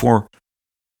Fantastic Four,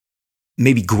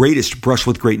 maybe greatest brush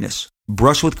with greatness.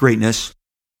 Brush with greatness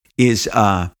is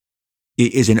an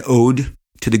ode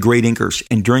to the great inkers,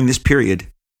 and during this period,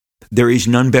 there is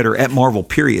none better at Marvel,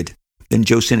 period, than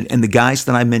Joe Sinnott. And the guys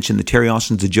that I mentioned, the Terry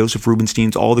Austins, the Joseph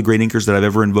Rubinsteins, all the great inkers that I've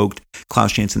ever invoked,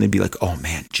 Klaus Janson, they'd be like, oh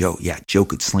man, Joe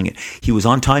could sling it. He was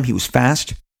on time, he was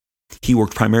fast. He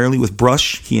worked primarily with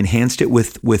brush. He enhanced it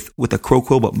with a crow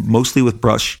quill, but mostly with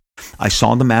brush. I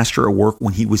saw the master at work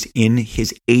when he was in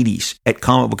his 80s at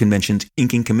comic book conventions,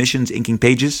 inking commissions, inking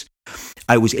pages.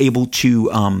 I was able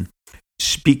to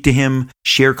speak to him,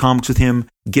 share comics with him,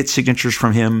 get signatures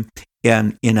from him.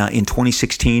 And in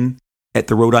 2016, at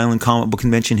the Rhode Island Comic Book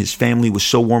Convention, his family was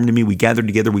so warm to me. We gathered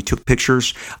together. We took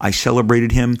pictures. I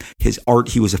celebrated him. His art,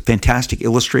 he was a fantastic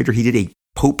illustrator. He did a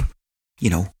Pope, he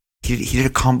did a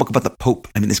comic book about the Pope.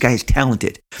 I mean, this guy is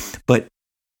talented. But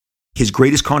his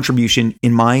greatest contribution,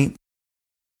 in my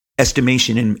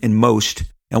estimation and most,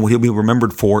 and what he'll be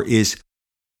remembered for, is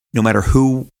no matter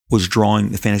who was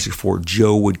drawing the Fantastic Four,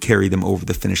 Joe would carry them over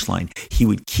the finish line. He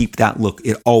would keep that look.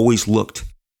 It always looked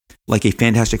like a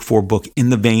Fantastic Four book in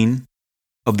the vein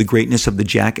of the greatness of the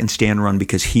Jack and Stan run,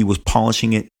 because he was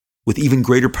polishing it with even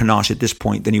greater panache at this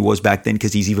point than he was back then,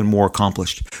 because he's even more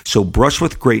accomplished. So Brush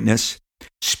with Greatness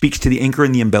speaks to the inker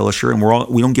and the embellisher, and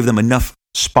we don't give them enough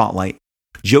spotlight.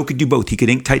 Joe could do both. He could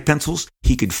ink tight pencils.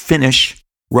 He could finish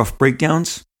rough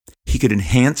breakdowns. He could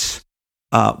enhance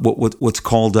what's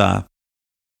called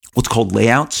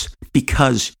layouts,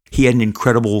 because he had an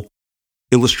incredible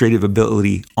illustrative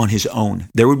ability on his own.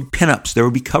 There would be pinups. There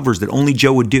would be covers that only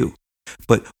Joe would do.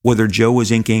 But whether Joe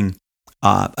was inking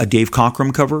a Dave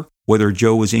Cockrum cover, whether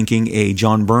Joe was inking a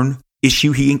John Byrne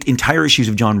issue, he inked entire issues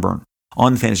of John Byrne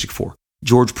on the Fantastic Four.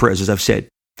 George Perez, as I've said,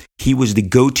 he was the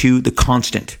go-to, the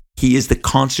constant. He is the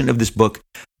constant of this book.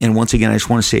 And once again, I just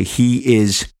want to say he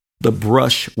is the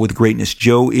brush with greatness.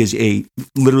 Joe is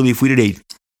literally, if we did a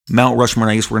Mount Rushmore,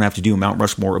 I guess we're going to have to do a Mount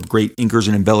Rushmore of great inkers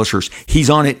and embellishers.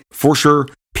 He's on it for sure,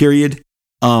 period.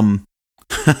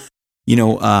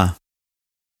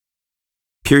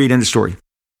 Period, end of story.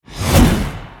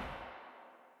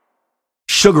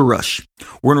 Sugar Rush.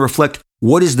 We're going to reflect,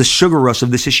 what is the sugar rush of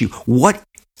this issue? What's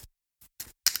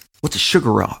a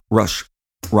sugar rush,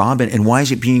 Rob, and why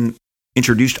is it being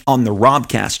introduced on the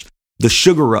Robcast? The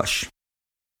Sugar Rush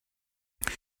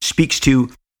speaks to,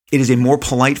 it is a more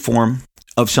polite form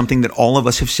of something that all of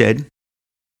us have said,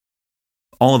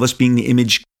 all of us being the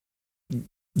image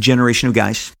generation of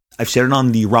guys. I've said it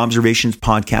on the Robservations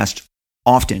podcast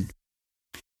often.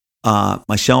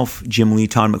 Myself, Jim Lee,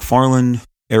 Todd McFarlane,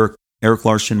 Eric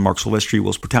Larson, Mark Silvestri,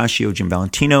 Will Portaccio, Jim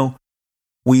Valentino.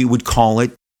 We would call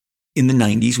it, in the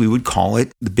 90s, we would call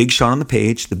it the big shot on the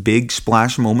page, the big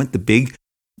splash moment, the big,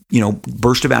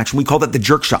 burst of action. We call that the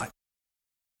jerk shot.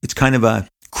 It's kind of a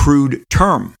crude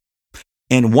term.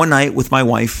 And one night with my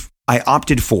wife, I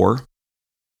opted for,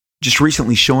 just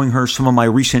recently showing her some of my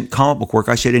recent comic book work,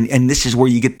 I said, and this is where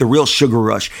you get the real sugar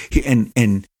rush.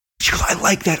 And she goes, I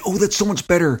like that. Oh, that's so much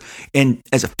better. And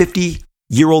as a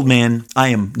 50-year-old man, I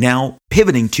am now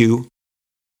pivoting to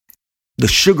the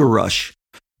sugar rush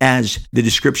as the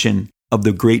description of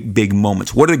the great big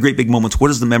moments. What are the great big moments? What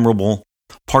is the memorable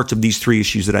parts of these three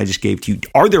issues that I just gave to you?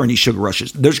 Are there any sugar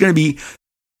rushes? There's going to be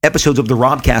episodes of the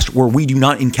Robcast where we do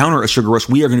not encounter a sugar rush.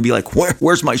 We are going to be like,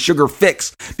 where's my sugar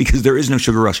fix? Because there is no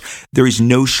sugar rush. There is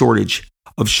no shortage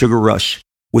of sugar rush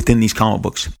within these comic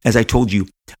books. As I told you,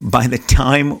 by the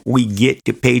time we get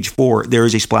to page 4, there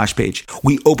is a splash page.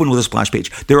 We open with a splash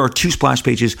page. There are 2 splash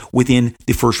pages within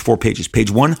the first 4 pages. Page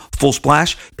 1, full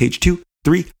splash. Page 2,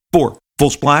 3, 4, full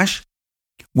splash.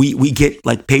 We get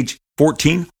like page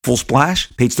 14, full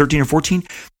splash. Page 13 or 14.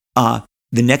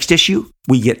 The next issue,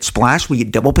 we get splash. We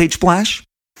get double page splash.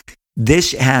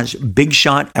 This has big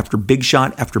shot after big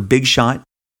shot after big shot.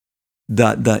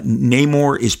 The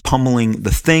Namor is pummeling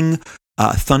the Thing.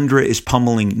 Thundra is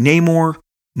pummeling Namor.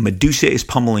 Medusa is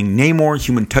pummeling Namor.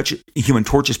 Human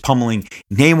Torch is pummeling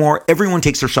Namor. Everyone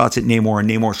takes their shots at Namor, and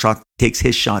Namor takes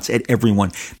his shots at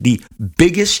everyone. The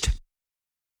biggest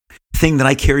thing that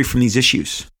I carry from these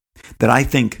issues that I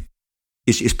think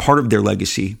is part of their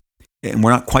legacy, and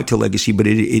we're not quite to legacy, but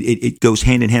it goes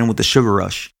hand in hand with the Sugar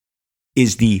Rush,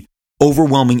 is the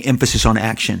overwhelming emphasis on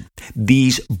action.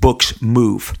 These books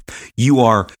move. You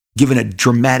are given a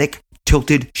dramatic,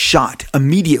 tilted shot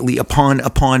immediately upon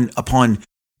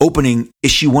opening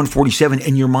issue 147,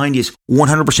 and your mind is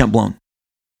 100% blown.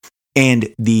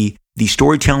 And the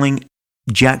storytelling,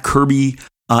 Jack Kirby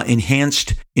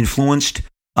enhanced, influenced,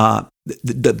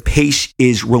 the pace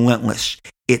is relentless.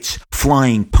 It's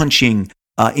flying, punching,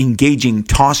 engaging,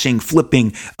 tossing,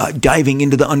 flipping, diving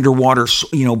into the underwater,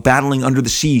 battling under the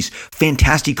seas.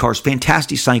 Fantastic cars,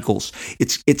 fantastic cycles.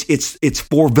 It's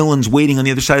four villains waiting on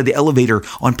the other side of the elevator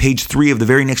on page 3 of the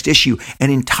very next issue. An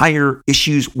entire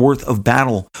issue's worth of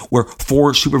battle where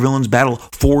 4 supervillains battle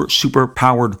 4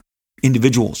 super-powered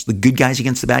individuals, the good guys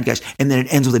against the bad guys. And then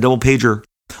it ends with a double pager,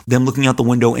 them looking out the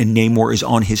window, and Namor is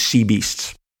on his sea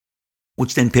beasts,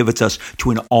 which then pivots us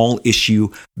to an all-issue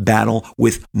battle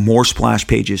with more splash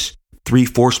pages,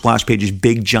 3-4 splash pages,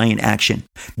 big, giant action.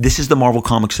 This is the Marvel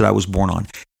Comics that I was born on.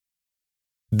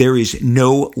 There is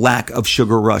no lack of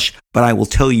Sugar Rush, but I will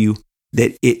tell you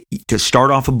that to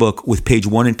start off a book with page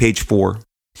 1 and page 4,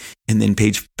 and then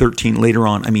page 13 later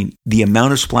on, the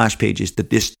amount of splash pages that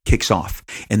this kicks off,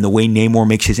 and the way Namor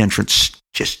makes his entrance,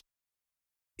 just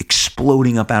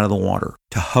exploding up out of the water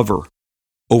to hover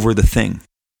over the Thing.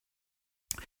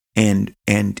 And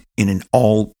in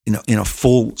a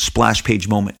full splash page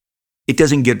moment, it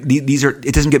doesn't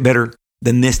get better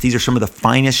than this. These are some of the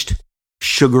finest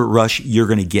Sugar Rush you're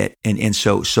going to get, and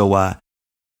so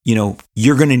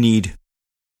you're going to need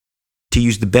to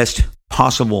use the best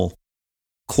possible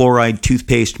chloride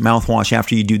toothpaste mouthwash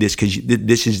after you do this, because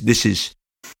this is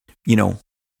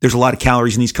there's a lot of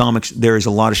calories in these comics. There is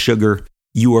a lot of sugar.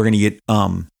 You are going to get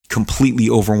completely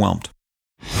overwhelmed.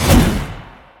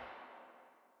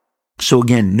 So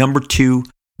again, number 2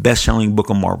 best-selling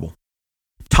book of Marvel.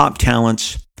 Top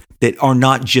talents that are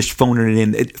not just phoning it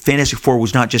in. Fantastic Four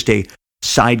was not just a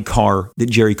sidecar that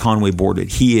Jerry Conway boarded.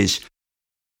 He has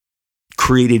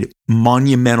created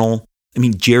monumental.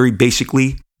 Jerry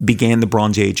basically began the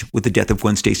Bronze Age with the death of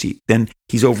Gwen Stacy. Then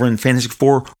he's over in Fantastic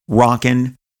Four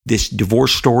rocking this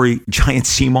divorce story, giant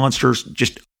sea monsters,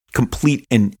 just complete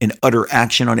and utter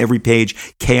action on every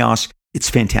page, chaos. It's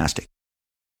fantastic.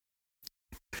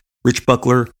 Rich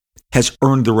Buckler has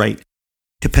earned the right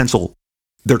to pencil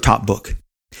their top book.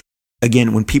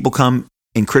 Again, when people come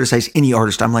and criticize any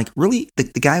artist, I'm like, really?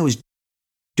 The guy was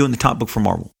doing the top book for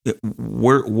Marvel.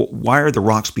 Why are the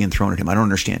rocks being thrown at him? I don't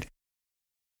understand.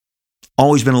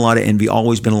 Always been a lot of envy,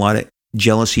 always been a lot of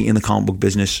jealousy in the comic book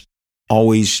business.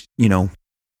 Always,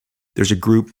 there's a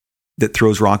group that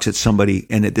throws rocks at somebody,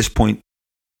 and at this point,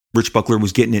 Rich Buckler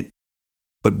was getting it.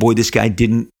 But boy, this guy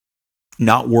didn't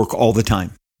not work all the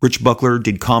time. Rich Buckler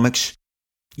did comics,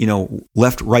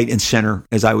 left, right, and center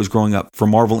as I was growing up for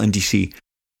Marvel and DC,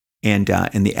 and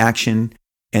the action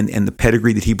and the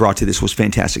pedigree that he brought to this was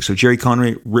fantastic. So Jerry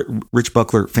Conway, Rich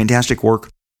Buckler, fantastic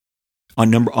work on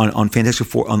Fantastic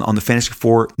Four, on the Fantastic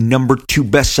Four number 2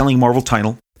 best-selling Marvel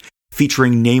title,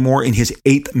 featuring Namor in his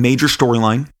 8th major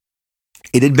storyline.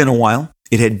 It had been a while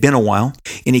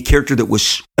in a character that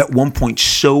was at one point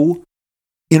so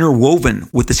interwoven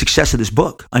with the success of this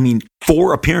book.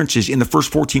 4 appearances in the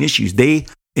first 14 issues.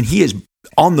 And he is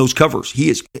on those covers. He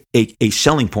is a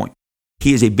selling point.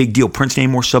 He is a big deal. Prince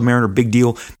Namor, Submariner, big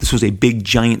deal. This was a big,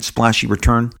 giant, splashy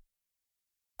return.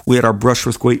 We had our brush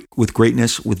with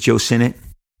greatness with Joe Sinnott.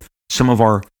 Some of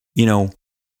our,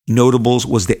 notables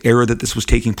was the era that this was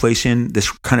taking place in, this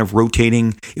kind of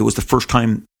rotating. It was the first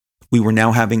time we were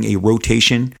now having a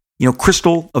rotation.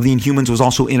 Crystal of the Inhumans was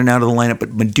also in and out of the lineup,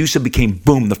 but Medusa became,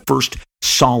 boom, the first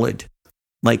solid,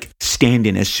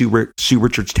 stand-in as Sue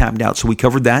Richards tapped out. So we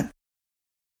covered that.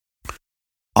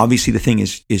 Obviously, the Thing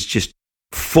is just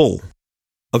full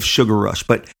of Sugar Rush.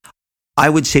 But I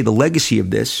would say the legacy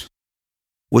of this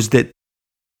was that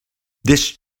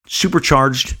this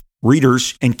supercharged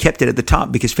readers and kept it at the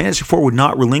top, because Fantastic Four would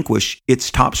not relinquish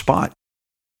its top spot.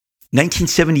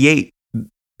 1978,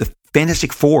 the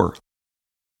Fantastic Four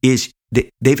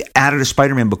they've added a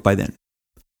Spider-Man book by then.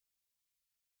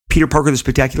 Peter Parker, the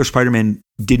Spectacular Spider-Man,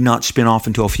 did not spin off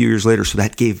until a few years later, so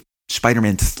that gave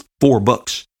Spider-Man 4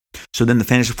 books. So then the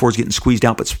Fantastic Four is getting squeezed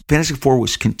out, but Fantastic Four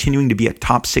was continuing to be a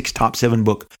top 6, top 7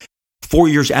 book 4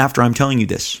 years after I'm telling you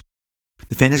this.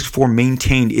 The Fantastic Four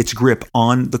maintained its grip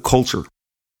on the culture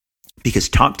because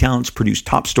top talents produce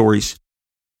top stories,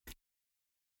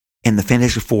 and the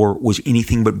Fantastic Four was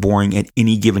anything but boring at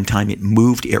any given time. It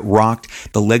moved, it rocked.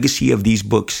 The legacy of these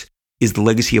books is the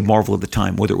legacy of Marvel at the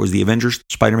time, whether it was the Avengers,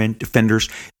 Spider-Man, Defenders.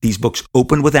 These books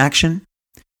opened with action.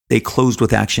 They closed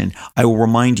with action. I will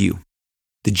remind you,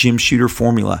 the Jim Shooter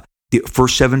formula. The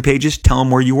first 7 pages, tell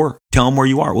them where you were. Tell them where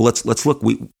you are. Well, let's look.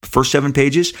 First 7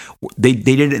 pages, they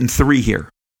did it in 3 here.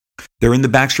 They're in the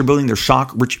Baxter building. They're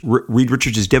shocked. Reed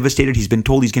Richards is devastated. He's been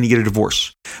told he's going to get a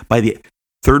divorce. By the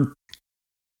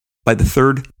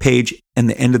third page and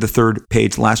the end of the third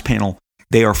page, last panel,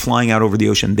 they are flying out over the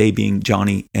ocean, they being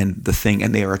Johnny and the Thing,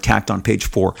 and they are attacked on page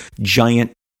 4.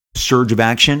 Giant surge of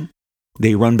action.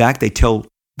 They run back. They tell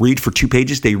Reed for 2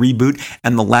 pages. They reboot.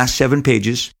 And the last 7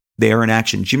 pages, they are in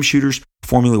action. Jim Shooter's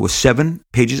formula was 7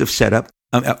 pages of setup,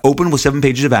 open with 7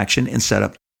 pages of action and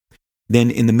setup. Then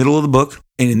in the middle of the book,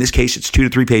 and in this case, it's 2 to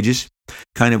 3 pages,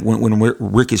 kind of when Reed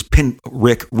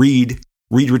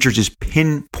Richards is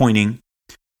pinpointing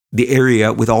the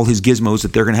area with all his gizmos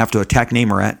that they're going to have to attack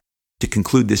Namor at to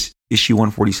conclude this issue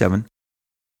 147.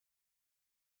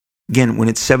 Again, when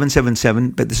it's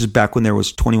 777, but this is back when there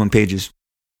was 21 pages.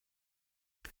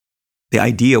 The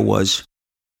idea was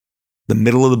the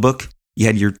middle of the book, you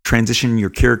had your transition, your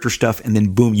character stuff, and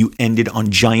then boom, you ended on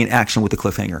giant action with a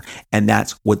cliffhanger. And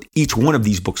that's what each one of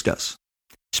these books does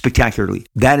spectacularly.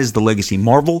 That is the legacy.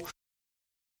 Marvel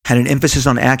had an emphasis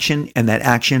on action, and that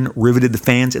action riveted the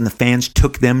fans, and the fans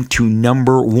took them to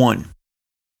number 1.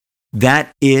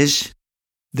 That is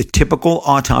the typical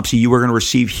autopsy you are going to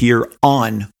receive here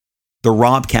on the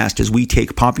Robcast as we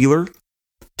take popular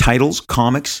titles,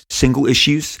 comics, single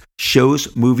issues,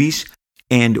 shows, movies,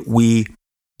 and we,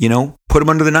 put them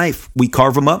under the knife. We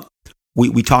carve them up.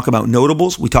 We talk about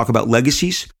notables. We talk about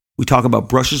legacies. We talk about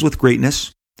brushes with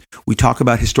greatness. We talk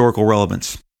about historical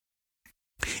relevance.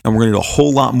 And we're going to do a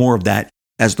whole lot more of that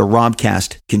as the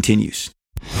Robcast continues.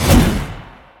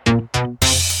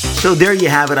 So there you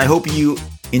have it. I hope you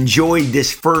enjoyed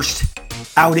this first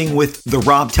outing with the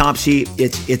Robtopsy.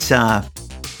 It's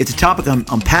a topic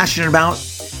I'm passionate about.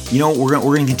 We're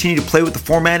going to continue to play with the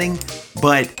formatting,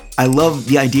 but I love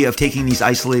the idea of taking these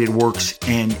isolated works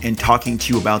and talking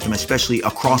to you about them, especially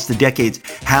across the decades,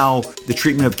 how the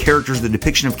treatment of characters, the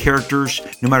depiction of characters,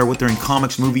 no matter what they're in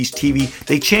comics, movies, TV,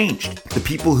 they changed. The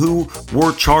people who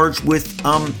were charged with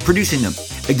producing them.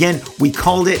 Again, we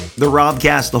called it the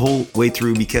Robcast the whole way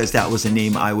through because that was a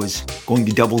name I was going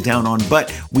to double down on,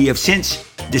 but we have since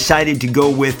decided to go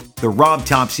with the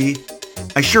Robtopsy.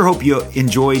 I sure hope you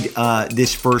enjoyed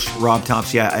this first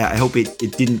Robtopsy. I hope it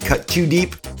didn't cut too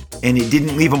deep and it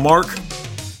didn't leave a mark.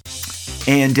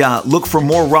 And look for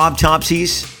more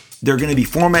Robtopsies. They're going to be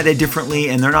formatted differently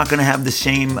and they're not going to have the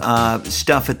same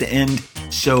stuff at the end.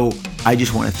 So I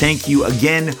just want to thank you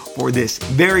again for this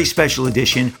very special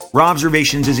edition.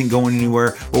 Robservations isn't going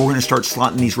anywhere, but we're going to start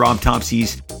slotting these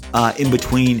Robtopsies in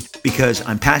between because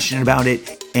I'm passionate about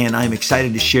it and I'm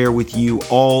excited to share with you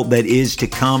all that is to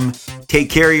come. Take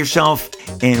care of yourself,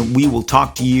 and we will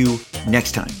talk to you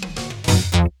next time.